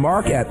 That's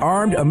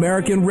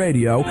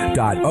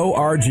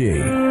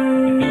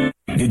mark@armedamericanradio.org.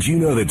 Did you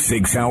know that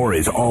Sig Sauer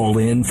is all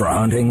in for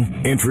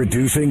hunting?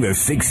 Introducing the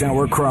Sig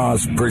Sauer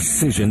Cross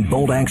Precision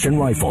Bolt Action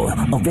Rifle,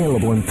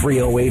 available in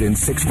 .308 and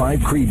 6.5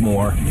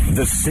 Creedmoor.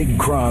 The Sig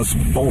Cross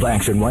Bolt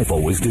Action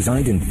Rifle was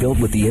designed and built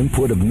with the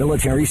input of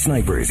military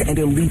snipers and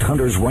elite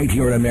hunters right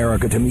here in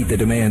America to meet the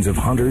demands of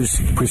hunters,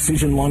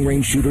 precision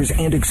long-range shooters,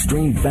 and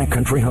extreme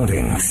backcountry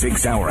hunting. Sig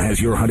Sauer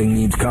has your hunting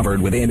needs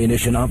covered with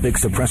ammunition,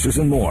 optics, suppressors,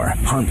 and more.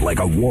 Hunt like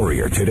a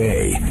warrior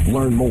today.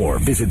 Learn more.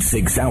 Visit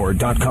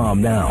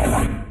SigSauer.com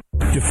now.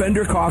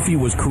 Defender Coffee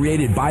was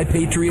created by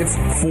patriots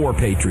for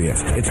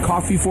patriots. It's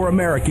coffee for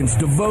Americans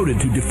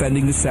devoted to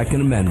defending the Second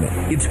Amendment.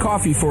 It's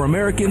coffee for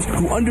Americans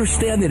who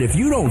understand that if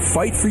you don't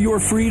fight for your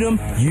freedom,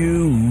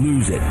 you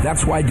lose it.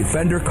 That's why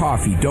Defender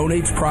Coffee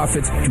donates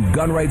profits to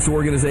gun rights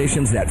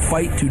organizations that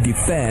fight to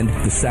defend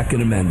the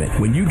Second Amendment.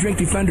 When you drink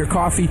Defender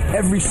Coffee,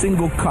 every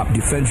single cup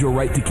defends your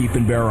right to keep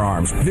and bear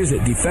arms.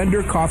 Visit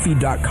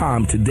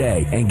DefenderCoffee.com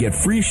today and get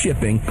free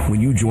shipping when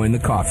you join the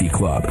coffee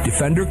club.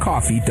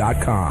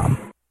 DefenderCoffee.com.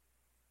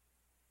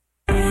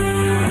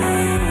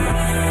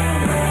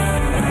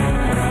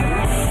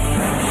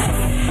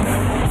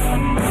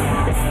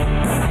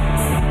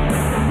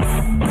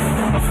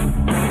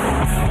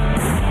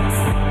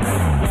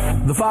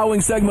 The following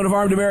segment of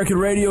Armed American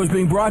Radio is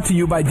being brought to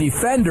you by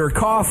Defender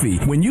Coffee.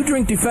 When you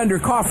drink Defender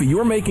Coffee,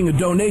 you're making a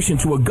donation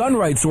to a gun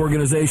rights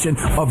organization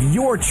of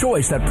your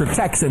choice that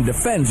protects and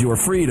defends your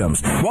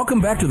freedoms. Welcome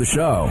back to the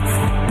show.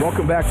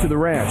 Welcome back to the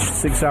ranch.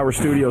 6 Hour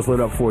Studios lit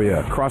up for you.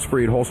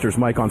 Crossbreed holsters,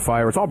 mic on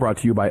fire. It's all brought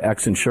to you by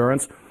X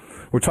Insurance.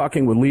 We're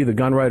talking with Lee, the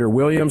gun writer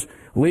Williams.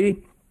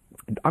 Lee,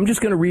 I'm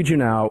just going to read you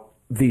now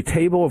the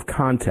table of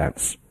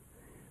contents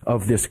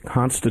of this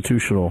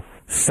constitutional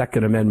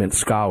Second Amendment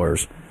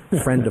scholars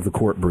friend of the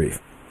court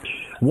brief.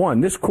 1,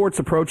 this court's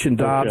approach in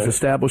Dobbs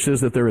establishes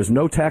that there is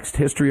no text,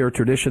 history, or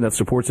tradition that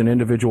supports an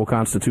individual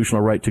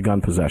constitutional right to gun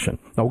possession.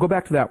 Now, we'll go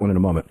back to that one in a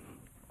moment.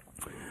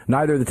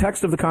 Neither the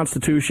text of the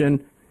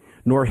Constitution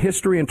nor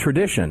history and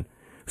tradition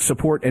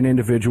support an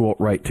individual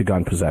right to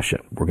gun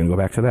possession. We're going to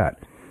go back to that.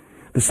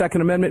 The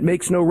Second Amendment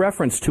makes no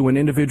reference to an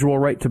individual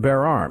right to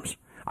bear arms.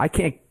 I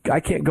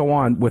can't go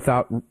on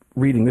without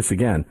reading this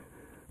again.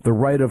 The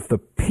right of the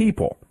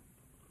people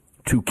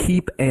to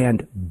keep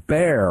and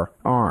bear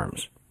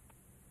arms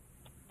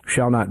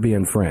shall not be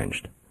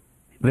infringed.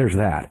 There's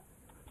that.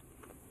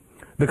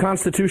 The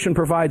Constitution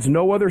provides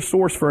no other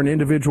source for an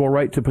individual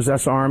right to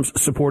possess arms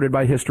supported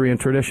by history and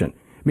tradition,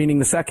 meaning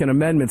the Second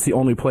Amendment's the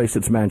only place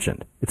it's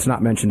mentioned. It's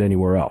not mentioned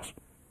anywhere else.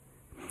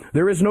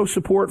 There is no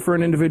support for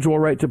an individual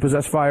right to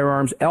possess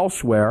firearms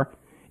elsewhere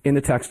in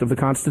the text of the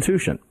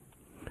Constitution.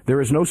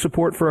 There is no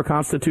support for a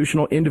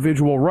constitutional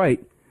individual right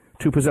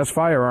to possess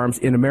firearms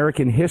in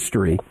American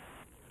history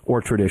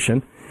or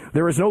tradition.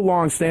 There is no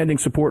long-standing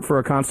support for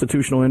a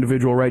constitutional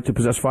individual right to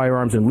possess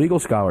firearms in legal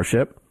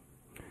scholarship.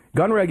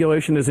 Gun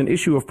regulation is an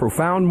issue of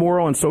profound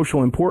moral and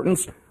social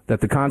importance that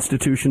the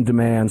Constitution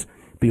demands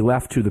be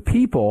left to the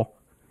people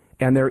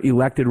and their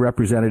elected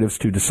representatives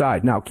to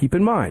decide. Now, keep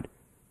in mind,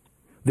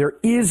 there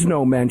is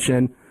no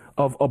mention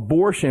of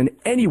abortion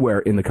anywhere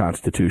in the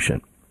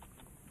Constitution.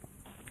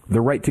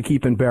 The right to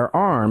keep and bear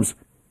arms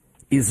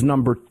is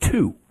number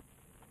 2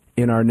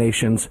 in our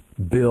nation's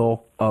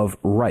Bill of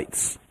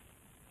Rights.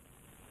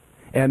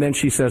 And then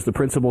she says the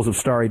principles of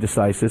stare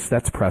decisis,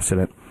 that's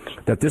precedent,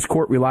 that this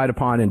court relied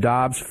upon in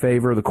Dobbs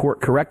favor the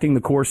court correcting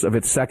the course of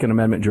its Second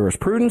Amendment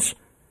jurisprudence.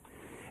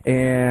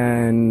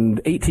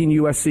 And 18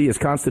 U.S.C. is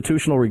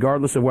constitutional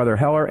regardless of whether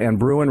Heller and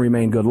Bruin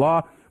remain good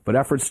law, but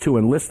efforts to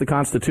enlist the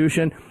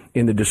Constitution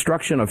in the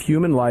destruction of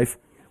human life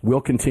will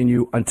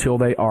continue until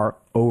they are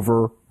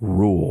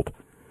overruled.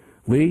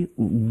 Lee,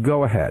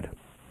 go ahead.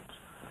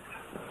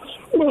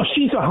 Well,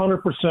 she's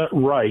 100%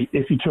 right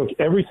if you took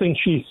everything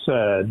she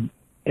said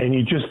and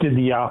you just did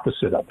the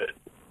opposite of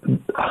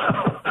it.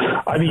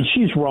 I mean,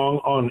 she's wrong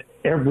on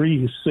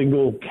every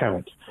single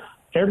count.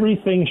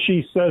 Everything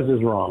she says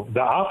is wrong.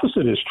 The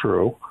opposite is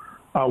true.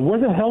 Where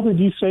the hell did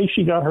you say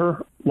she got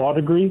her law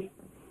degree?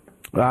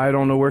 I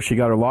don't know where she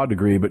got her law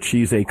degree, but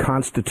she's a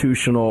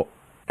constitutional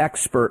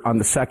expert on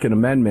the Second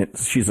Amendment.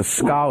 She's a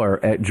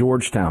scholar at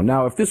Georgetown.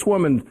 Now, if this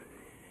woman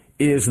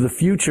is the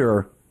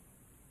future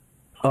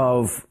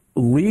of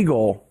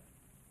legal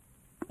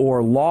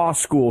or law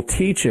school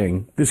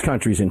teaching, this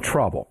country's in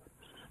trouble.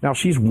 Now,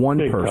 she's one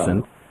Big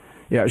person. Time.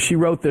 Yeah, she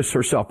wrote this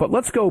herself. But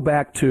let's go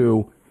back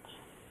to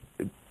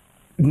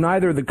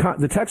neither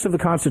the text of the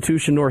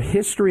Constitution nor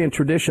history and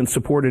tradition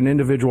support an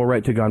individual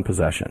right to gun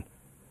possession.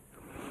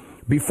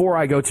 Before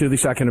I go to the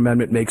Second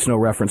Amendment makes no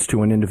reference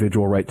to an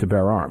individual right to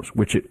bear arms,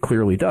 which it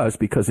clearly does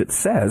because it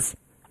says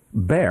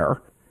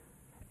bear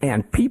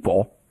and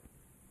people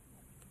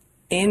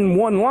in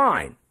one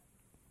line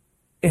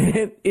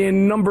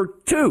in number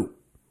 2.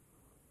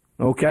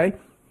 Okay?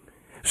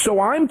 So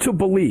I'm to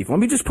believe, let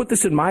me just put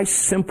this in my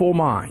simple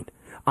mind.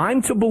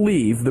 I'm to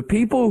believe the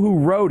people who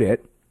wrote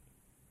it,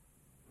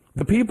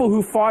 the people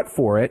who fought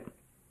for it,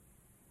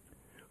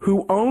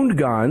 who owned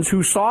guns,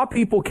 who saw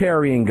people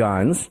carrying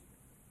guns,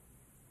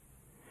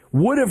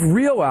 would have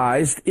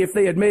realized if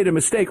they had made a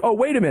mistake, oh,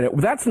 wait a minute,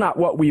 that's not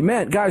what we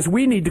meant. Guys,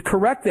 we need to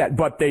correct that,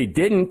 but they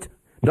didn't.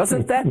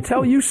 Doesn't that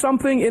tell you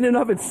something in and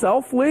of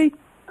itself, Lee?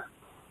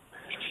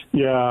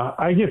 Yeah,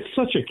 I get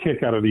such a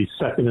kick out of these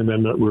Second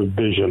Amendment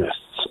revisionists,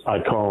 I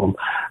call them.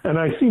 And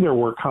I see their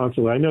work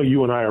constantly. I know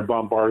you and I are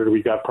bombarded.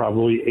 We got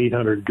probably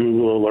 800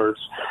 Google alerts.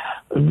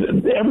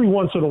 Every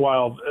once in a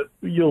while,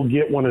 you'll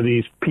get one of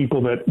these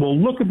people that will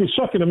look at the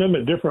Second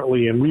Amendment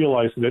differently and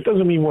realize that it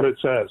doesn't mean what it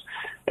says.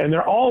 And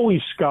they're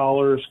always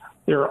scholars.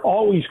 They're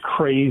always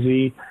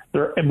crazy.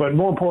 But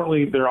more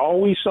importantly, they're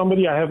always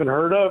somebody I haven't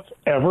heard of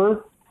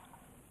ever,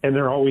 and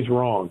they're always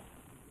wrong.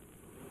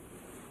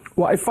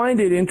 Well, I find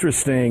it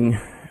interesting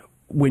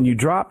when you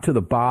drop to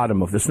the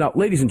bottom of this. Now,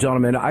 ladies and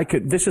gentlemen,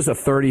 this is a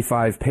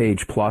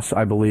 35-page plus,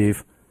 I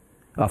believe,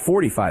 a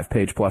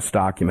 45-page plus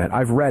document.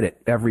 I've read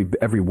it,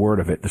 every word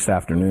of it this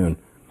afternoon,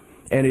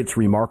 and it's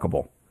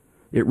remarkable.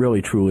 It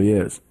really, truly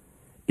is,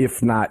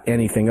 if not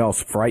anything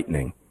else,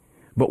 frightening.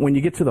 But when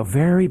you get to the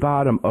very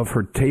bottom of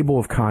her table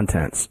of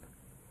contents,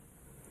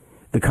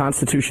 the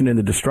Constitution and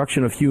the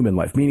destruction of human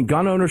life, meaning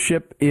gun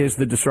ownership is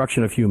the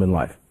destruction of human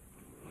life.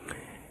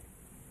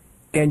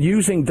 And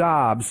using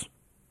Dobbs,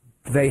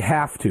 they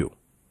have to.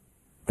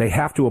 They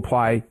have to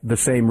apply the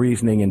same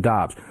reasoning in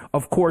Dobbs.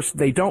 Of course,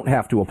 they don't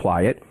have to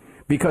apply it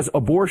because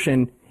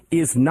abortion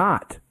is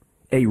not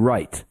a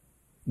right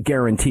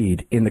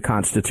guaranteed in the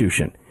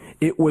Constitution.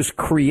 It was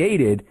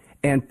created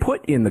and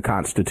put in the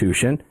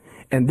Constitution,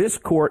 and this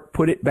court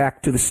put it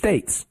back to the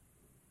states.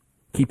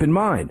 Keep in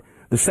mind,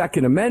 the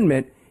Second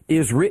Amendment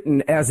is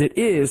written as it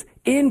is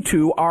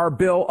into our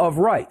Bill of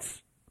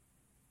Rights.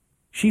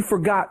 She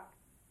forgot,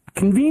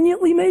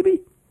 conveniently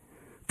maybe,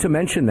 to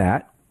mention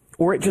that,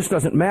 or it just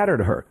doesn't matter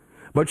to her.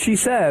 But she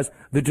says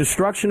the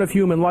destruction of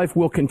human life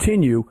will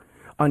continue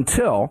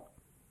until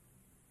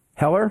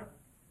Heller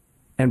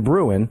and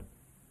Bruin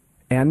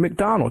and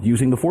McDonald,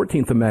 using the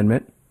 14th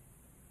Amendment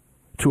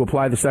to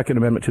apply the Second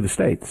Amendment to the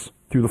states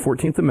through the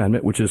 14th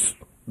Amendment, which is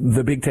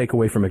the big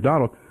takeaway from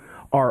McDonald,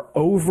 are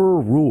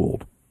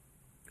overruled.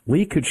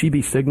 Lee, could she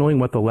be signaling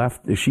what the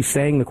left, is she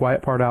saying the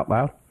quiet part out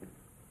loud?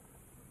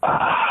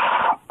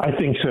 I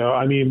think so.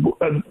 I mean,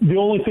 the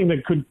only thing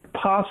that could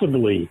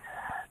possibly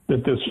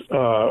that this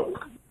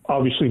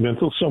obviously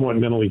somewhat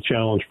mentally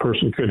challenged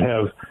person could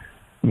have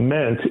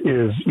meant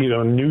is,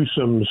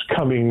 Newsom's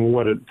coming,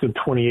 the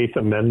 28th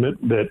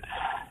Amendment that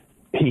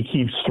he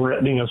keeps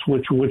threatening us,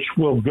 which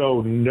will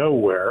go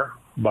nowhere,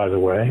 by the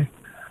way,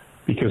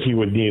 because he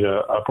would need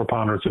a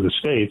preponderance of the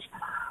states.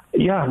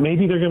 Yeah,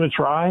 maybe they're going to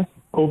try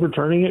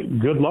overturning it.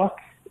 Good luck.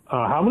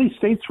 How many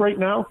states right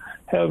now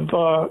have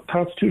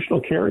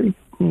constitutional carry?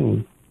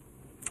 27.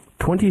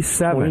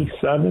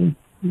 27?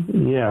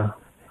 Yeah.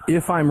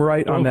 If I'm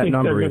right on that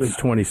number, it's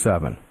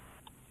 27.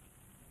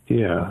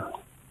 Yeah.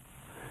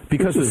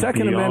 Because the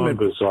Second Amendment,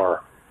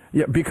 bizarre.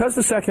 Yeah, because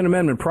the Second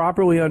Amendment,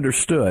 properly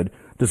understood,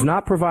 does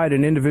not provide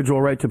an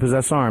individual right to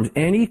possess arms,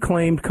 any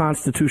claimed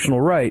constitutional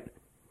right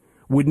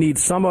would need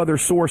some other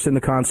source in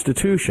the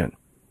Constitution.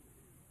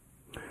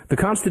 The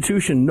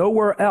Constitution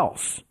nowhere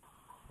else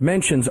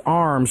mentions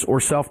arms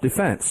or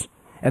self-defense,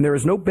 and there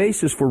is no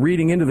basis for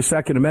reading into the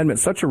Second Amendment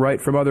such a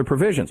right from other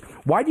provisions.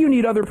 Why do you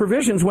need other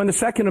provisions when the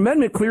Second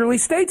Amendment clearly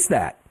states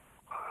that?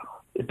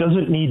 It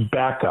doesn't need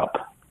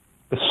backup.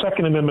 The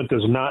Second Amendment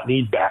does not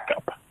need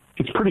backup.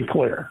 It's pretty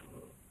clear.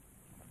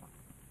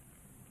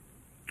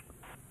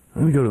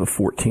 Let me go to the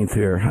 14th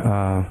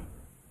here.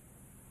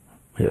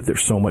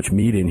 There's so much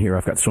meat in here.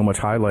 I've got so much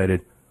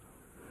highlighted.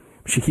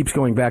 She keeps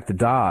going back to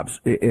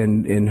Dobbs.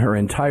 In her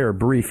entire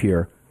brief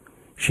here,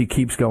 she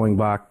keeps going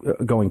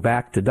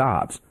back to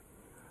Dobbs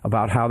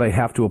about how they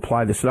have to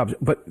apply this to Dobbs.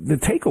 But the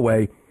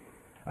takeaway,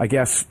 I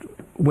guess,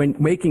 when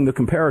making the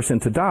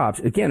comparison to Dobbs,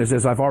 again, is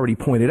as I've already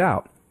pointed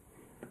out,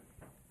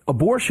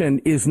 abortion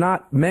is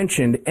not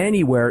mentioned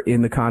anywhere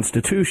in the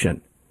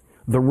Constitution.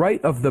 The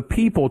right of the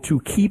people to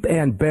keep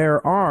and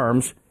bear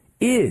arms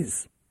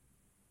is.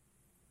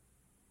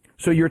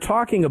 So you're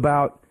talking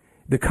about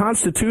the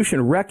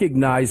Constitution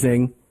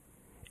recognizing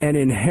an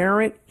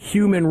inherent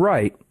human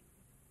right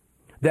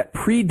that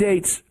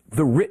predates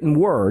the written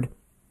word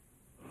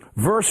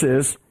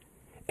versus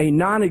a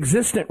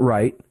non-existent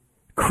right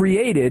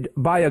created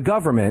by a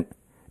government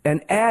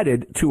and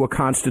added to a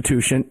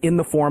Constitution in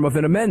the form of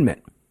an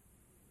amendment.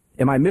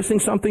 Am I missing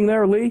something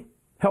there, Lee?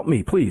 Help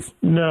me, please.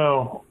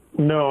 No,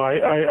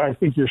 I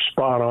think you're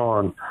spot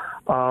on.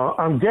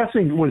 I'm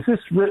guessing, was this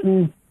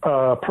written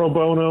pro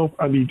bono?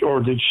 I mean,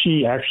 or did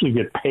she actually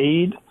get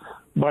paid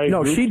by?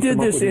 No, she did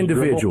this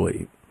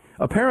individually.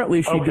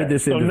 Apparently, she did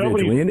this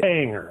individually. So nobody's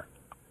paying her.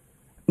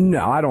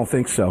 No, I don't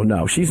think so.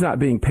 No, she's not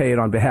being paid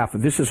on behalf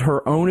of. This is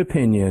her own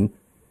opinion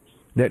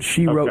that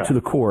she wrote to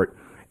the court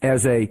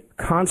as a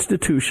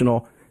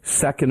constitutional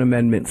Second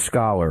Amendment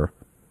scholar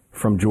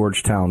from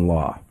Georgetown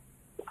Law,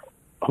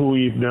 who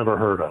we've never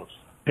heard of,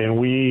 and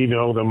we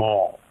know them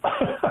all.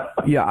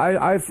 Yeah,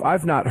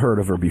 I've not heard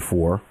of her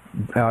before.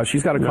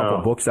 She's got a couple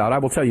of books out. I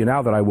will tell you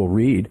now that I will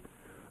read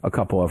a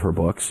couple of her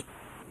books.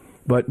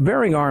 But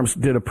Bearing Arms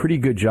did a pretty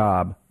good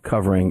job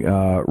covering.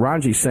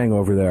 Ranji Singh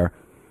over there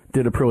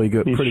did a pretty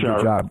good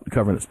job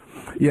covering this.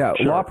 Yeah,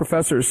 Sure. Law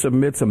professor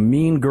submits a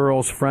Mean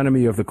Girls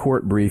Frenemy of the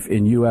Court brief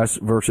in U.S.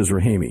 versus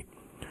Rahimi.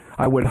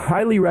 I would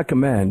highly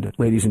recommend,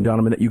 ladies and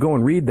gentlemen, that you go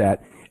and read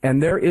that.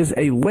 And there is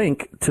a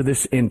link to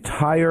this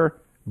entire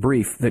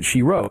brief that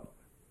she wrote.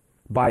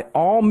 By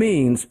all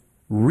means,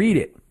 read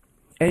it.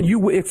 And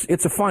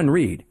it's a fun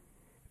read.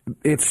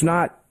 It's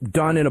not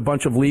done in a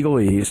bunch of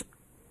legalese.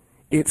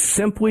 It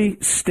simply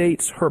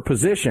states her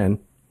position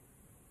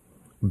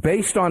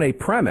based on a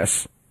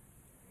premise.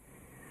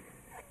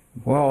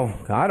 Well,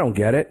 I don't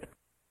get it.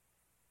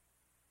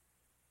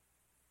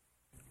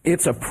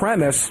 It's a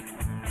premise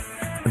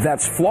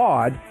that's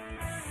flawed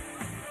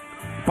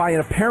by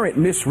an apparent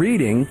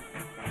misreading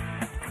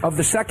of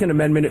the Second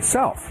Amendment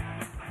itself.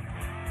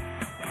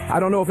 I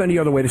don't know of any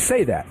other way to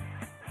say that.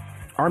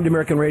 Armed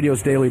American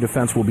Radio's Daily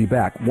Defense will be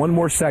back. One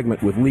more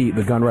segment with Lee,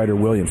 the gunwriter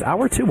Williams.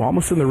 Hour 2,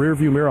 almost in the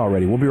rearview mirror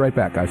already. We'll be right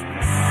back, guys.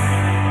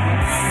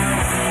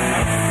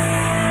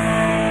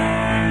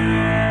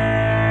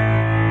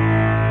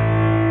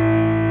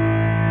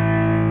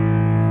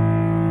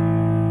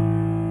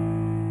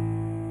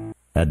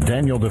 At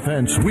Daniel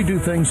Defense, we do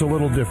things a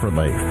little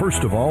differently.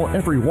 First of all,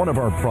 every one of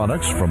our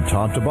products, from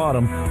top to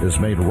bottom, is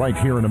made right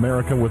here in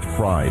America with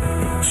pride.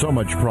 So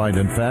much pride,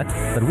 in fact,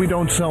 that we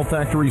don't sell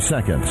factory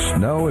seconds.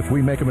 No, if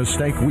we make a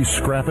mistake, we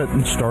scrap it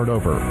and start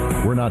over.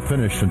 We're not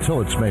finished until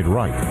it's made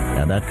right.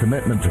 And that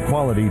commitment to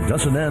quality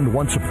doesn't end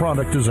once a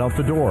product is out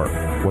the door.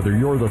 Whether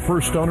you're the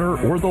first owner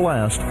or the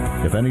last,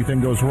 if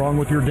anything goes wrong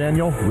with your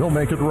Daniel, we'll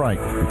make it right,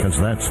 because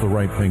that's the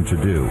right thing to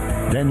do.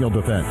 Daniel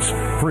Defense.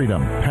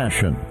 Freedom,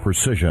 passion,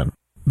 precision.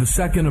 The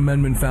Second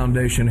Amendment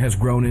Foundation has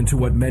grown into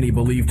what many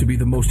believe to be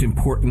the most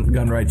important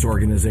gun rights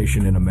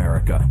organization in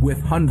America.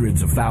 With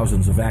hundreds of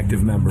thousands of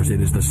active members,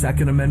 it is the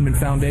Second Amendment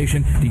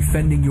Foundation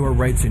defending your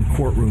rights in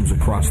courtrooms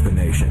across the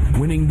nation.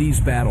 Winning these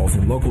battles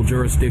in local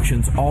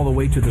jurisdictions all the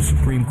way to the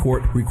Supreme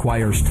Court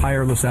requires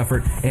tireless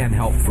effort and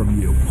help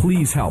from you.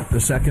 Please help the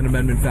Second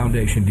Amendment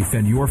Foundation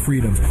defend your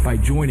freedoms by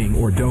joining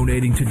or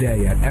donating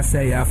today at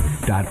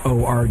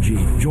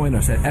saf.org. Join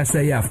us at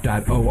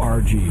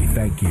saf.org.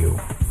 Thank you.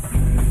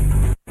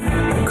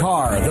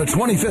 CAR, the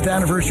 25th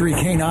anniversary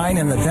K9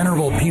 and the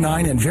venerable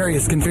P9 in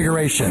various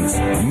configurations.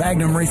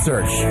 Magnum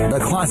Research, the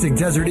classic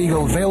Desert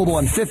Eagle available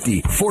in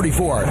 50,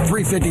 44,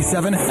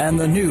 357, and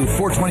the new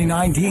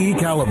 429 DE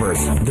calibers.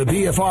 The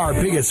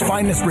BFR biggest,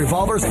 finest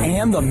revolvers,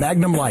 and the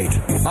Magnum Light.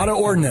 Auto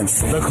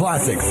Ordnance, the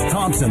classics.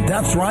 Thompson,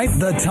 that's right,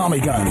 the Tommy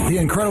gun, the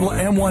incredible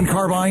M1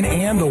 carbine,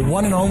 and the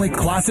one and only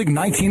classic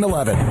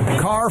 1911.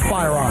 CAR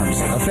Firearms,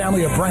 a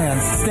family of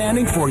brands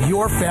standing for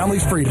your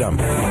family's freedom.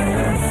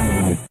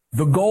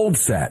 The Gold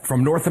Set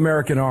from North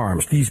American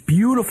Arms. These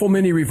beautiful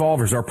mini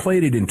revolvers are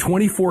plated in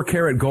 24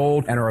 karat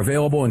gold and are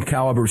available in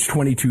calibers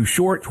 22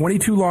 short,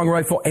 22 long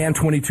rifle, and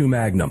 22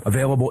 magnum.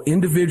 Available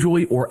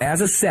individually or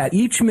as a set,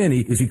 each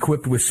mini is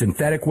equipped with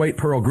synthetic white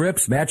pearl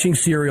grips, matching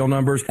serial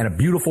numbers, and a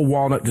beautiful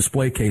walnut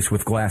display case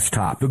with glass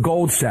top. The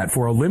Gold Set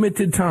for a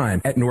limited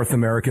time at North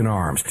American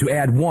Arms. To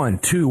add 1,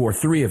 2, or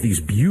 3 of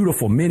these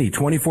beautiful mini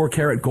 24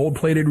 karat gold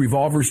plated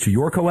revolvers to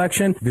your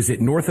collection,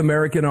 visit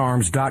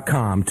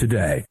NorthAmericanArms.com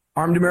today.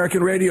 Armed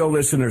American Radio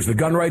listeners, the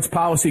Gun Rights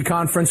Policy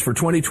Conference for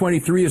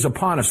 2023 is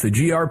upon us, the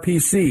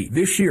GRPC,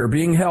 this year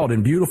being held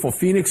in beautiful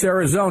Phoenix,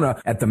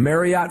 Arizona at the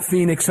Marriott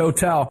Phoenix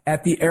Hotel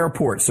at the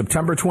airport,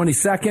 September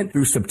 22nd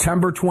through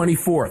September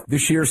 24th.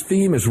 This year's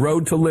theme is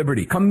Road to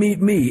Liberty. Come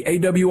meet me,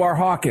 AWR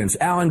Hawkins,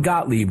 Alan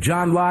Gottlieb,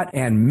 John Lott,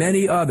 and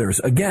many others.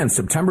 Again,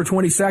 September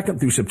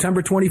 22nd through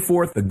September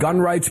 24th, the Gun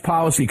Rights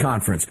Policy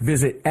Conference.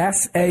 Visit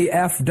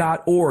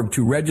saf.org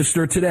to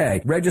register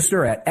today.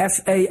 Register at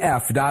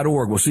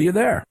saf.org. We'll see you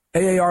there.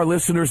 AAR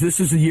listeners,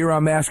 this is the year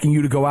I'm asking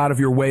you to go out of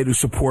your way to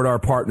support our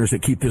partners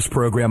that keep this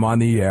program on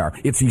the air.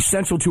 It's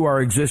essential to our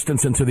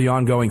existence and to the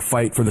ongoing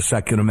fight for the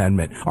Second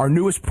Amendment. Our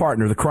newest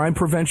partner, the Crime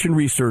Prevention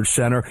Research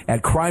Center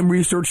at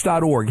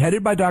crimeresearch.org,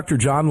 headed by Dr.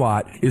 John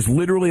Lott, is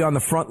literally on the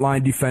front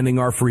line defending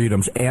our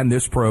freedoms and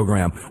this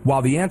program.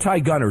 While the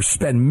anti-gunners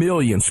spend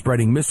millions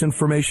spreading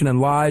misinformation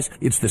and lies,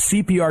 it's the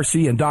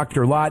CPRC and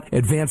Dr. Lott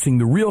advancing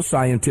the real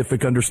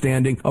scientific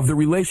understanding of the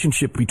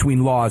relationship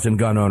between laws and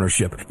gun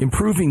ownership,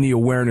 improving the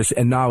awareness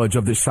and knowledge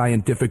of this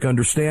scientific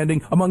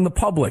understanding among the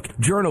public,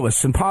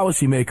 journalists, and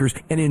policymakers,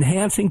 and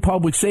enhancing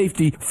public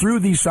safety through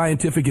these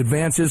scientific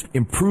advances,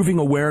 improving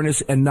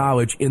awareness and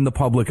knowledge in the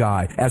public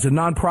eye. As a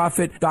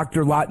nonprofit,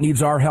 Dr. Lott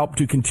needs our help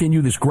to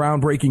continue this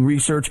groundbreaking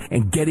research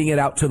and getting it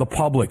out to the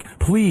public.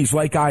 Please,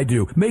 like I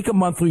do, make a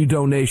monthly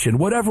donation,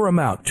 whatever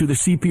amount, to the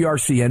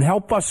CPRC and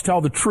help us tell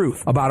the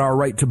truth about our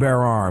right to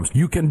bear arms.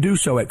 You can do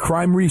so at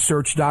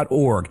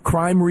crimeresearch.org.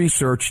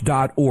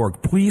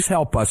 crimeresearch.org. Please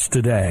help us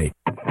today.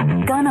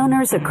 Gun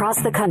owners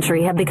across the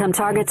country have become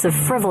targets of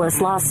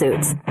frivolous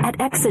lawsuits. At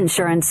X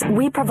Insurance,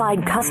 we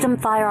provide custom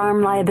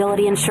firearm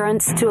liability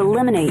insurance to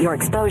eliminate your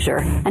exposure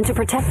and to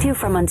protect you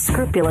from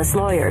unscrupulous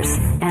lawyers.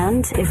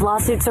 And if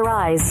lawsuits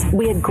arise,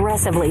 we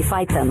aggressively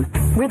fight them.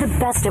 We're the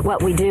best at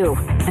what we do,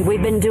 and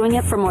we've been doing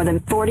it for more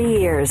than 40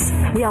 years.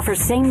 We offer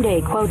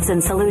same-day quotes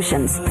and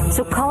solutions.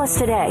 So call us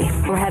today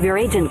or have your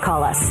agent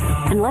call us,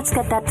 and let's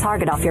get that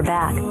target off your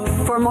back.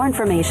 For more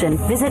information,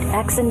 visit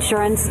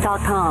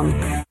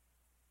xinsurance.com.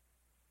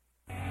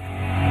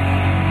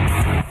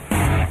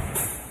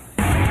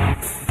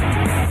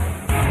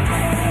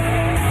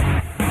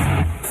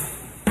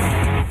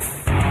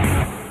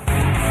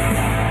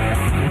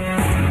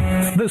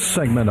 This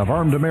segment of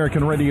Armed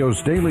American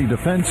Radio's Daily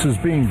Defense is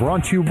being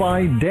brought to you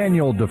by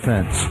Daniel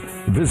Defense.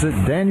 Visit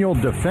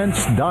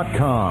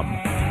DanielDefense.com.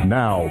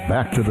 Now,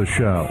 back to the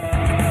show.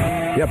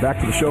 Yeah, back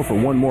to the show for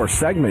one more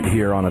segment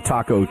here on a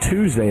Taco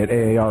Tuesday at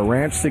AAR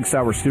Ranch. 6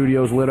 Hour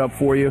Studios lit up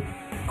for you.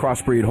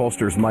 Crossbreed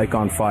holsters, mic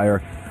on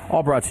fire.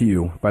 All brought to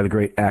you by the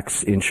great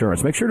X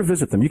Insurance. Make sure to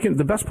visit them.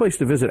 The best place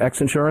to visit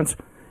X Insurance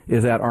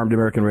is at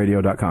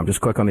armedamericanradio.com. Just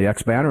click on the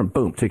X banner and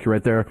boom, take you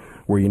right there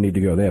where you need to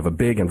go. They have a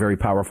big and very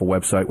powerful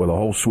website with a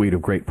whole suite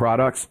of great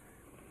products,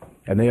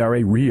 and they are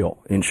a real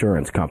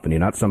insurance company,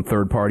 not some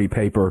third-party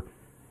paper.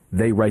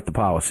 They write the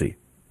policy.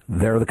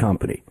 They're the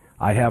company.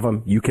 I have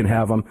them. You can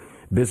have them.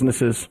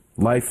 Businesses,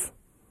 life,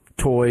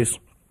 toys,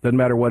 doesn't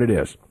matter what it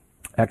is.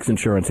 X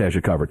Insurance has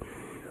you covered.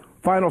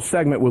 Final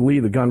segment with Lee,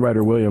 the gun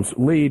writer Williams.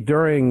 Lee,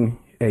 during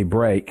a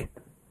break,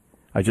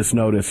 I just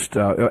noticed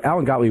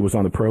Alan Gottlieb was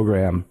on the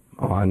program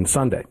on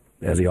Sunday,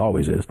 as he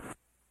always is.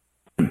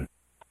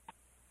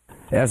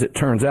 As it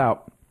turns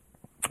out,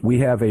 we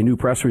have a new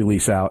press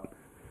release out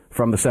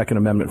from the Second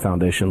Amendment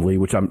Foundation, Lee,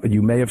 which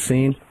you may have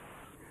seen.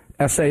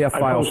 SAF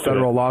files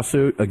federal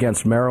lawsuit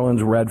against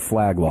Maryland's red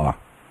flag law.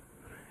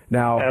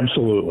 Now,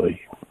 absolutely.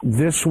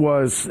 This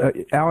was,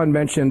 Alan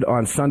mentioned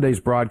on Sunday's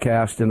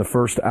broadcast in the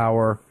first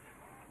hour,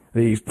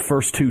 the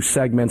first two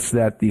segments,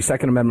 that the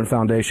Second Amendment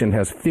Foundation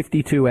has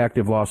 52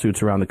 active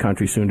lawsuits around the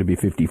country, soon to be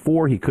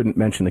 54. He couldn't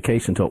mention the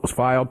case until it was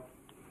filed.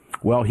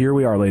 Well, here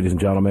we are, ladies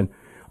and gentlemen.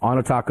 On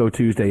a Taco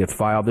Tuesday, it's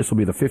filed. This will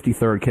be the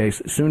 53rd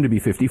case, soon to be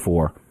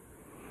 54.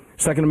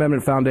 Second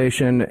Amendment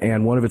Foundation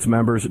and one of its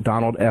members,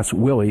 Donald S.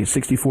 Willey,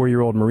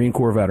 64-year-old Marine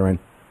Corps veteran,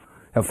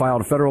 have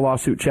filed a federal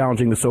lawsuit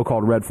challenging the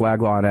so-called red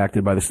flag law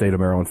enacted by the state of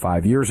Maryland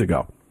 5 years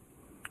ago.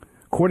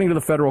 According to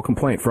the federal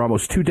complaint, for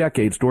almost 2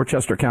 decades,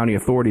 Dorchester County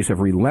authorities have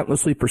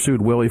relentlessly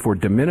pursued Willey for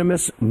de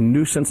minimis,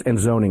 nuisance, and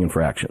zoning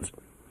infractions.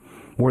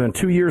 More than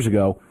 2 years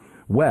ago,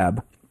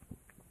 Webb,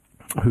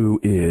 who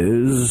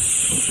is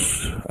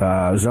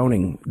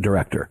zoning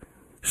director,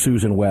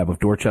 Susan Webb of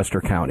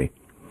Dorchester County,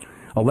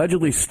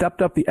 allegedly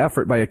stepped up the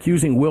effort by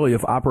accusing Willie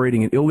of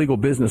operating an illegal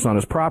business on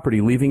his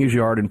property, leaving his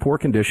yard in poor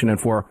condition and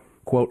for,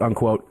 quote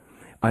unquote,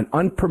 an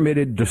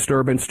unpermitted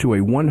disturbance to a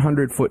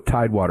 100-foot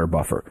tidewater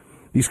buffer.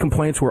 These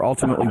complaints were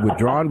ultimately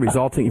withdrawn,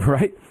 resulting,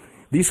 right?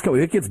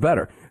 It gets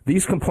better.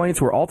 These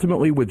complaints were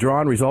ultimately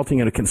withdrawn, resulting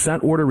in a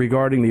consent order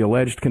regarding the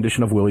alleged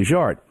condition of Willie's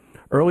yard.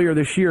 Earlier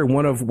this year,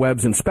 one of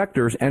Webb's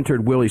inspectors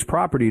entered Willie's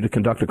property to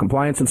conduct a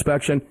compliance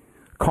inspection,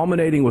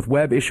 culminating with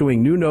Webb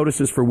issuing new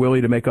notices for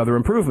Willie to make other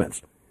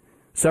improvements.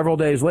 Several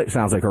days later,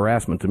 sounds like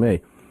harassment to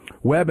me,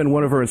 Webb and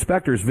one of her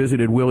inspectors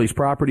visited Willie's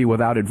property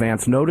without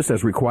advance notice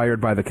as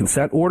required by the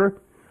consent order.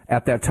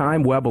 At that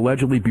time, Webb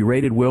allegedly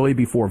berated Willie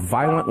before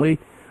violently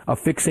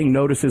affixing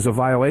notices of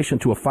violation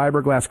to a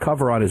fiberglass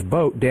cover on his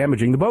boat,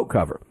 damaging the boat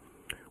cover.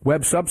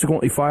 Webb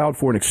subsequently filed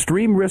for an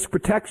extreme risk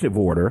protective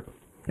order,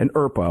 an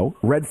ERPO,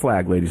 red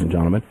flag, ladies and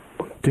gentlemen,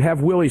 to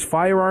have Willie's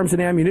firearms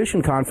and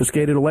ammunition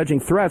confiscated, alleging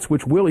threats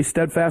which Willie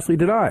steadfastly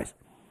denies.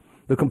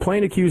 The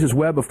complaint accuses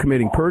Webb of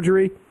committing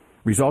perjury,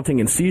 resulting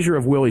in seizure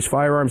of Willie's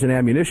firearms and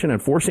ammunition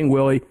and forcing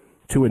Willie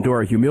to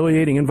endure a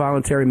humiliating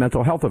involuntary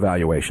mental health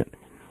evaluation.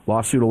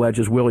 Lawsuit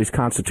alleges Willie's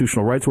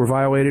constitutional rights were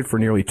violated for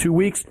nearly 2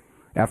 weeks,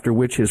 after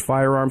which his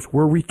firearms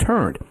were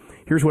returned.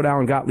 Here's what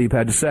Alan Gottlieb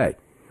had to say.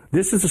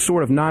 This is the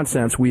sort of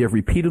nonsense we have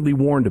repeatedly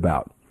warned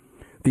about.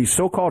 These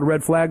so-called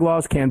red flag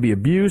laws can be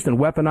abused and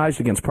weaponized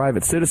against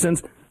private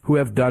citizens who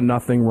have done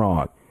nothing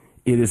wrong.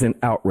 It is an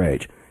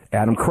outrage.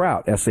 Adam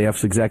Kraut,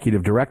 SAF's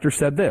executive director,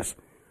 said this.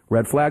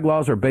 Red flag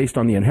laws are based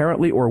on the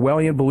inherently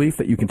Orwellian belief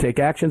that you can take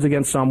actions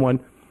against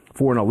someone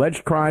for an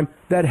alleged crime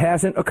that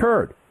hasn't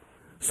occurred.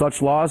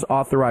 Such laws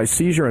authorize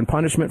seizure and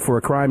punishment for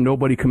a crime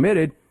nobody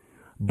committed,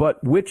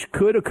 but which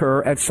could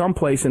occur at some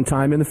place in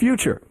time in the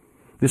future.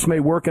 This may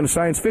work in a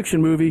science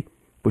fiction movie,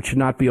 but should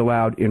not be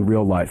allowed in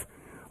real life.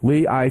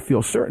 Lee, I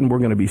feel certain we're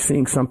going to be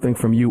seeing something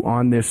from you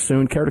on this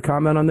soon. Care to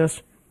comment on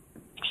this?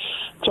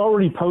 It's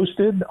already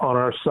posted on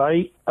our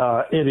site.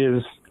 It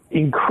is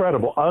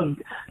incredible.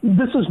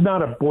 This is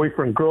not a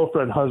boyfriend,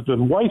 girlfriend,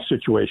 husband, wife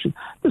situation.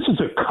 This is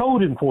a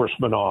code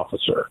enforcement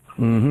officer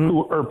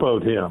who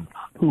ERPO'd him,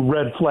 who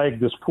red flagged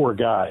this poor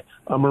guy,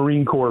 a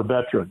Marine Corps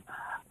veteran.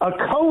 A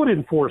code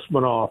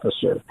enforcement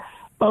officer.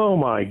 Oh,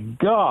 my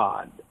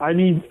God. I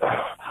mean,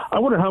 I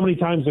wonder how many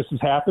times this has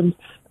happened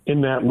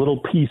in that little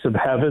piece of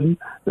heaven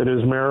that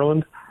is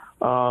Maryland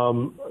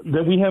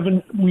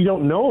that we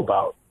don't know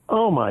about.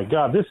 Oh, my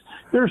God.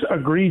 There's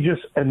egregious,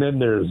 and then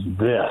there's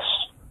this.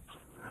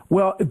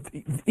 Well,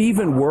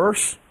 even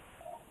worse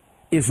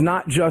is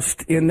not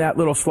just in that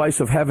little slice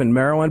of heaven,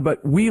 Maryland,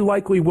 but we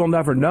likely will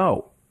never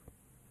know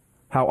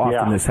how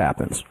often this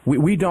happens.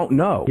 We don't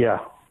know. Yeah.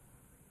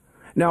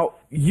 Now,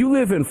 you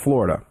live in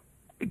Florida.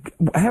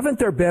 Haven't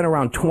there been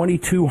around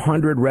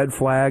 2,200 red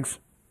flags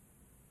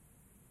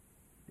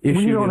issued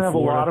in Florida? We don't have a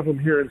lot of them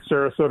here in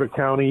Sarasota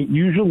County.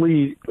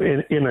 Usually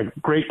in a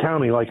great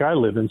county like I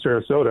live in,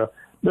 Sarasota,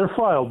 they're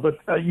filed, but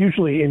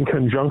usually in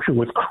conjunction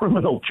with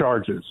criminal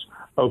charges,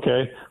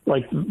 okay?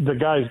 Like the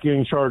guy's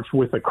getting charged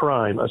with a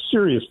crime, a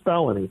serious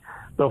felony.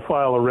 They'll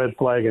file a red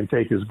flag and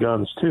take his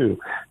guns, too.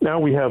 Now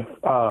we have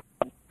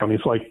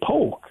counties like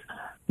Polk,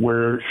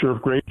 where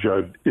Sheriff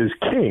Grayjug is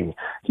king.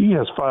 He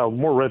has filed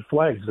more red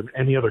flags than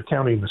any other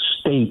county in the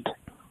state.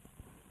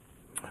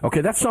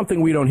 Okay, that's something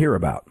we don't hear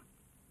about.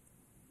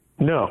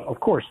 No, of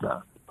course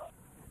not.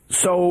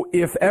 So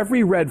if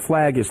every red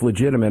flag is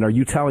legitimate, are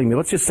you telling me,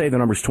 let's just say the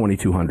number's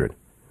 2,200.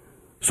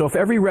 So if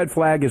every red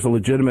flag is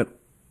legit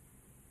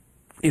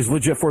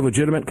for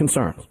legitimate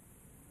concerns,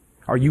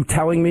 are you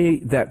telling me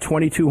that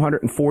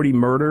 2,240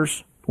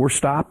 murders were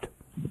stopped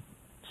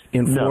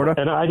in Florida?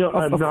 No, and I don't.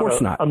 Of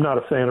course not. I'm not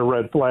a fan of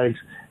red flags.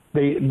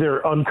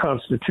 They're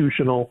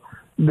unconstitutional.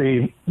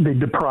 They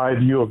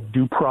deprive you of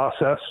due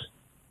process.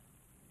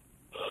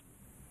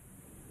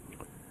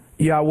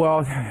 Yeah,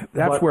 well,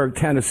 that's where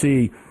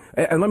Tennessee.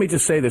 And let me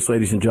just say this,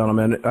 ladies and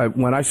gentlemen.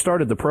 When I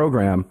started the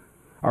program,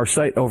 our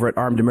site over at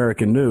Armed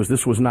American News,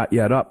 this was not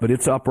yet up, but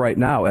it's up right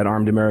now at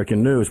Armed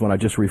American News when I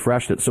just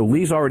refreshed it. So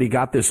Lee's already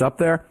got this up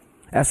there.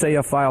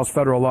 SAF files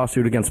federal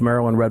lawsuit against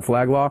Maryland red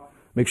flag law.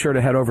 Make sure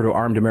to head over to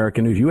Armed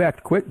American News. You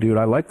act quick, dude.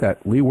 I like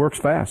that. Lee works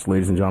fast,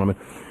 ladies and gentlemen.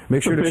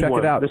 Make sure to check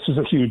it out. This is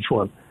a huge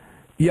one.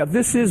 Yeah,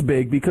 this is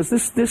big because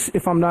this,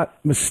 if I'm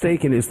not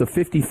mistaken, is the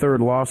 53rd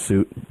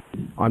lawsuit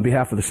on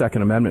behalf of the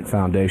Second Amendment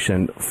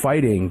Foundation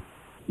fighting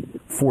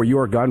for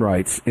your gun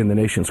rights in the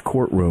nation's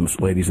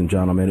courtrooms, ladies and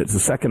gentlemen. It's the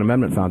Second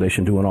Amendment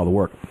Foundation doing all the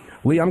work.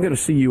 Lee, I'm going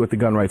to see you at the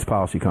Gun Rights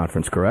Policy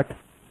Conference, correct?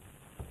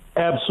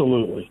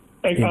 Absolutely.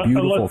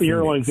 Unless the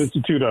airlines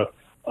institute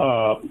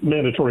a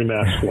mandatory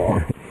mask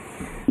law.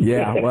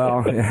 Yeah,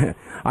 well,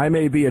 I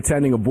may be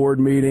attending a board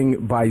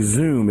meeting by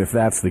Zoom if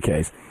that's the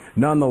case.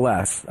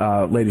 Nonetheless,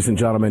 ladies and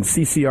gentlemen,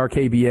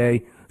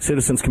 CCR-KBA,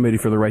 Citizens Committee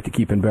for the Right to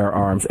Keep and Bear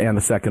Arms, and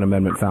the Second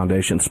Amendment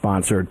Foundation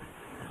sponsored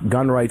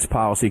Gun Rights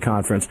Policy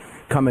Conference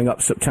coming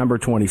up September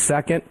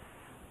 22nd.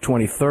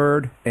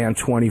 23rd and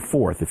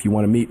 24th. If you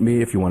want to meet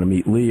me, if you want to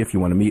meet Lee, if you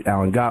want to meet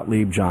Alan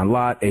Gottlieb, John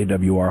Lott,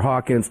 AWR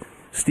Hawkins,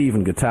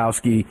 Stephen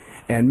Gutowski,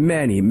 and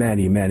many,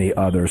 many, many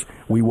others,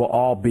 we will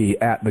all be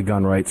at the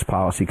Gun Rights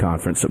Policy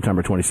Conference,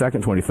 September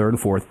 22nd, 23rd, and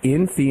 4th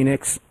in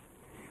Phoenix.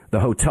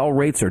 The hotel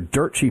rates are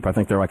dirt cheap. I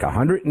think they're like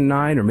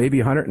 $109 or maybe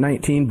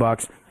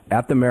 $119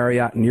 at the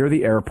Marriott near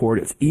the airport.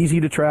 It's easy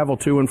to travel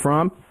to and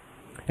from.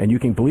 And you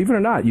can, believe it or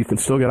not, you can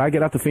still I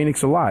get out to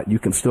Phoenix a lot. You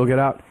can still get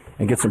out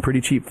and get some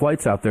pretty cheap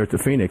flights out there to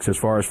Phoenix as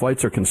far as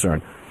flights are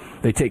concerned.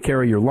 They take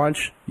care of your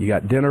lunch. You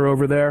got dinner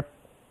over there,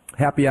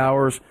 happy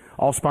hours,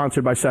 all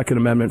sponsored by Second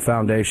Amendment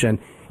Foundation.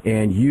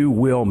 And you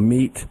will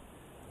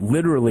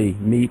literally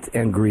meet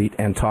and greet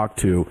and talk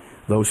to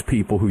those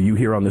people who you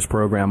hear on this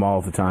program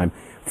all the time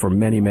for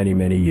many, many,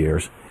 many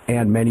years,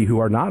 and many who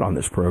are not on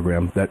this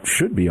program that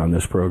should be on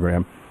this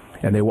program.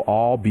 And they will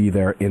all be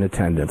there in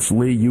attendance.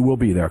 Lee, you will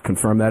be there.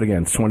 Confirm that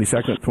again. It's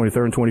 22nd,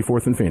 23rd, and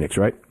 24th in Phoenix,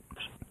 right?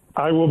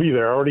 I will be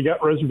there. I already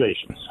got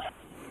reservations.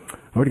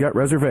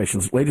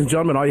 Ladies and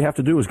gentlemen, all you have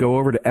to do is go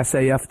over to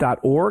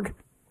saf.org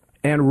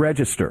and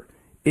register.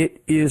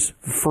 It is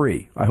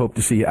free. I hope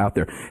to see you out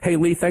there. Hey,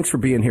 Lee, thanks for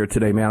being here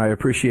today, man. I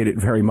appreciate it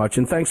very much.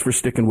 And thanks for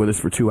sticking with us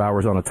for 2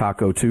 hours on a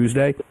Taco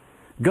Tuesday.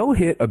 Go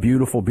hit a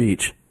beautiful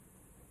beach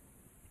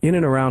in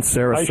and around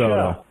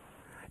Sarasota.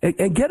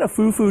 And get a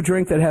foo-foo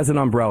drink that has an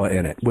umbrella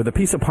in it with a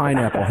piece of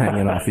pineapple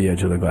hanging off the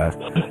edge of the glass,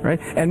 right?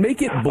 And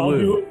make it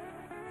blue.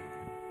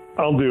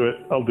 I'll do it.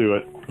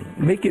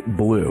 Make it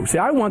blue. See,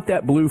 I want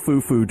that blue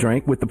foo-foo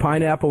drink with the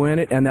pineapple in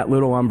it and that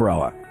little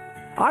umbrella.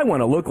 I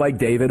want to look like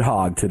David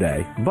Hogg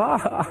today.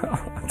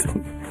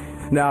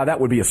 No,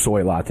 that would be a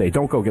soy latte.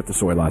 Don't go get the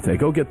soy latte.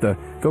 Go get the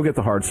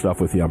hard stuff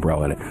with the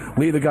umbrella in it.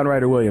 Lee the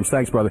Gunwriter Williams,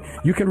 thanks, brother.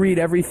 You can read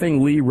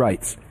everything Lee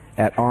writes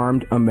at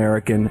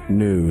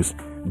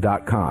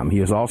armedamericannews.com. He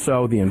is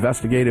also the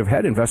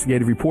head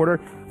investigative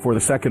reporter for the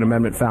Second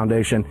Amendment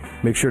Foundation.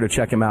 Make sure to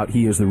check him out.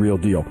 He is the real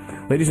deal.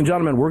 Ladies and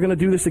gentlemen, we're going to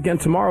do this again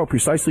tomorrow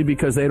precisely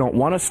because they don't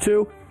want us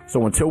to.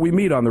 So until we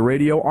meet on the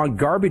radio on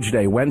Garbage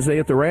Day, Wednesday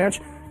at the ranch,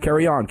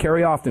 carry on,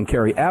 carry often,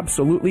 carry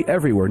absolutely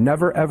everywhere.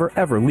 Never, ever,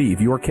 ever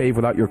leave your cave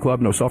without your club.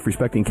 No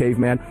self-respecting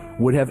caveman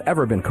would have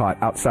ever been caught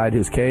outside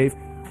his cave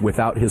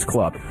without his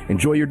club.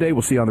 Enjoy your day.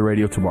 We'll see you on the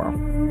radio tomorrow.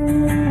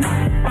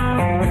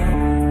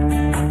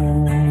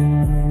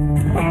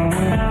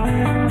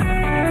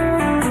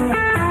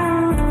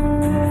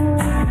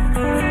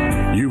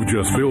 You've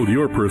just filled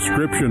your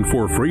prescription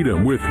for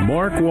freedom with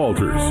Mark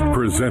Walters,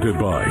 presented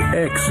by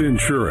X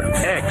Insurance.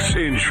 X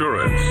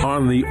Insurance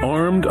on the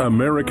Armed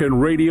American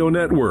Radio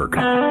Network.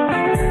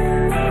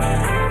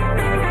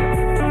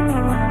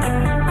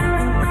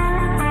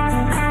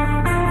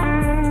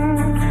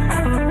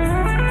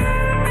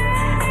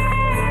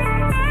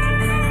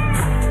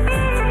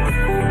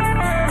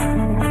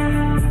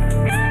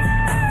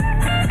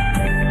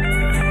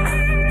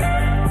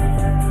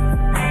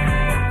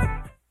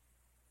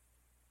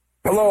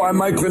 Hello, I'm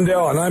Mike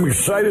Lindell, and I'm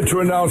excited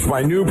to announce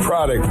my new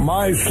product,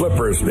 My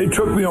Slippers. They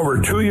took me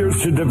over 2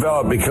 years to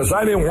develop because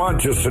I didn't want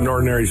just an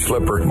ordinary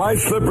slipper. My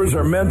slippers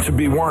are meant to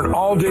be worn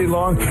all day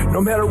long, no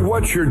matter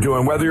what you're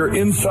doing, whether you're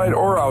inside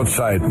or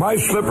outside. My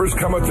slippers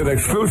come with an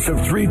exclusive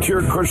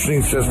 3-tier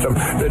cushioning system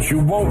that you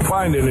won't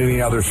find in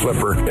any other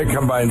slipper. It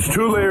combines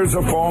 2 layers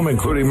of foam,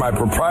 including my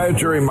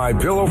proprietary My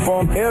Pillow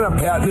foam and a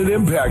patented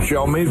impact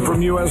gel made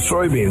from U.S.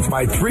 soybeans.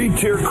 My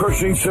 3-tier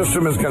cushioning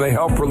system is going to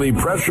help relieve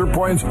pressure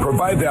points,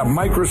 provide that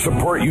micro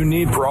support you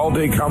need for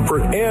all-day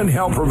comfort, and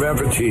help prevent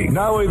fatigue.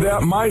 Not only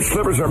that, my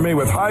slippers are made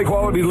with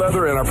high-quality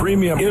leather and a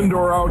premium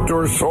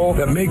indoor-outdoor sole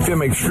that make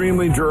them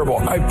extremely durable.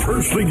 I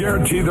personally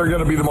guarantee they're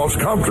going to be the most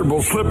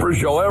comfortable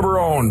slippers you'll ever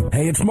own.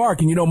 Hey, it's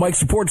Mark, and you know Mike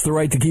supports the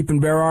right to keep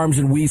and bear arms,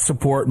 and we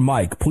support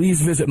Mike.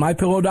 Please visit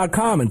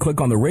MyPillow.com and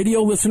click on the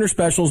radio listener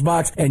specials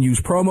box and use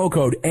promo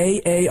code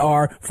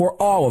AAR for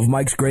all of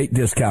Mike's great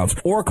discounts.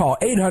 Or call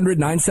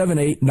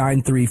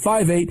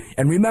 800-978-9358,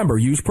 and remember,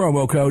 use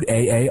promo code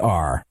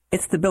AAR.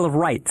 It's the Bill of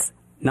Rights,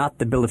 not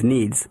the Bill of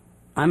Needs.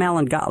 I'm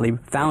Alan Gottlieb,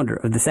 founder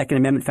of the Second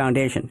Amendment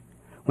Foundation.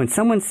 When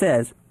someone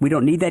says we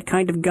don't need that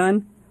kind of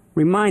gun,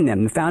 remind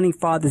them the Founding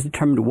Fathers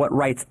determined what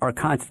rights our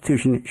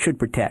Constitution should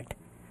protect.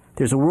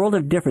 There's a world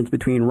of difference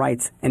between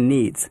rights and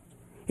needs.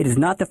 It is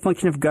not the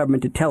function of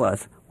government to tell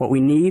us what we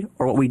need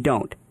or what we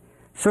don't.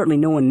 Certainly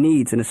no one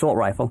needs an assault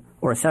rifle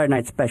or a Saturday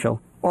night special,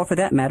 or for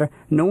that matter,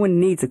 no one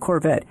needs a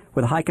Corvette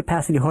with a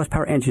high-capacity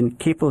horsepower engine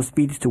capable of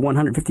speeds to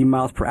 150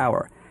 miles per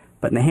hour.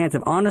 But in the hands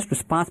of honest,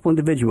 responsible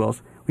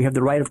individuals, we have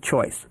the right of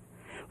choice.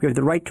 We have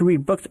the right to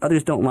read books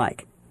others don't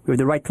like. We have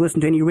the right to listen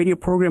to any radio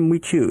program we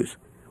choose.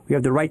 We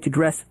have the right to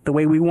dress the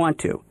way we want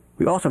to.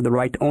 We also have the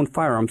right to own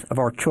firearms of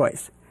our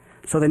choice.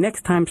 So the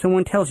next time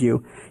someone tells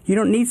you you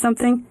don't need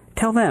something,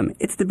 tell them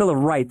it's the Bill of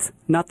Rights,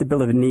 not the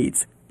Bill of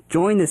Needs.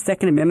 Join the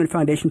Second Amendment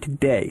Foundation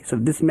today so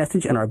that this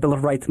message and our Bill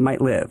of Rights might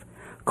live.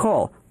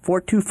 Call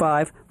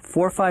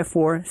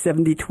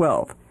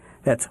 425-454-7012.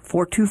 That's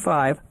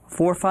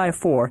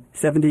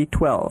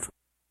 425-454-7012.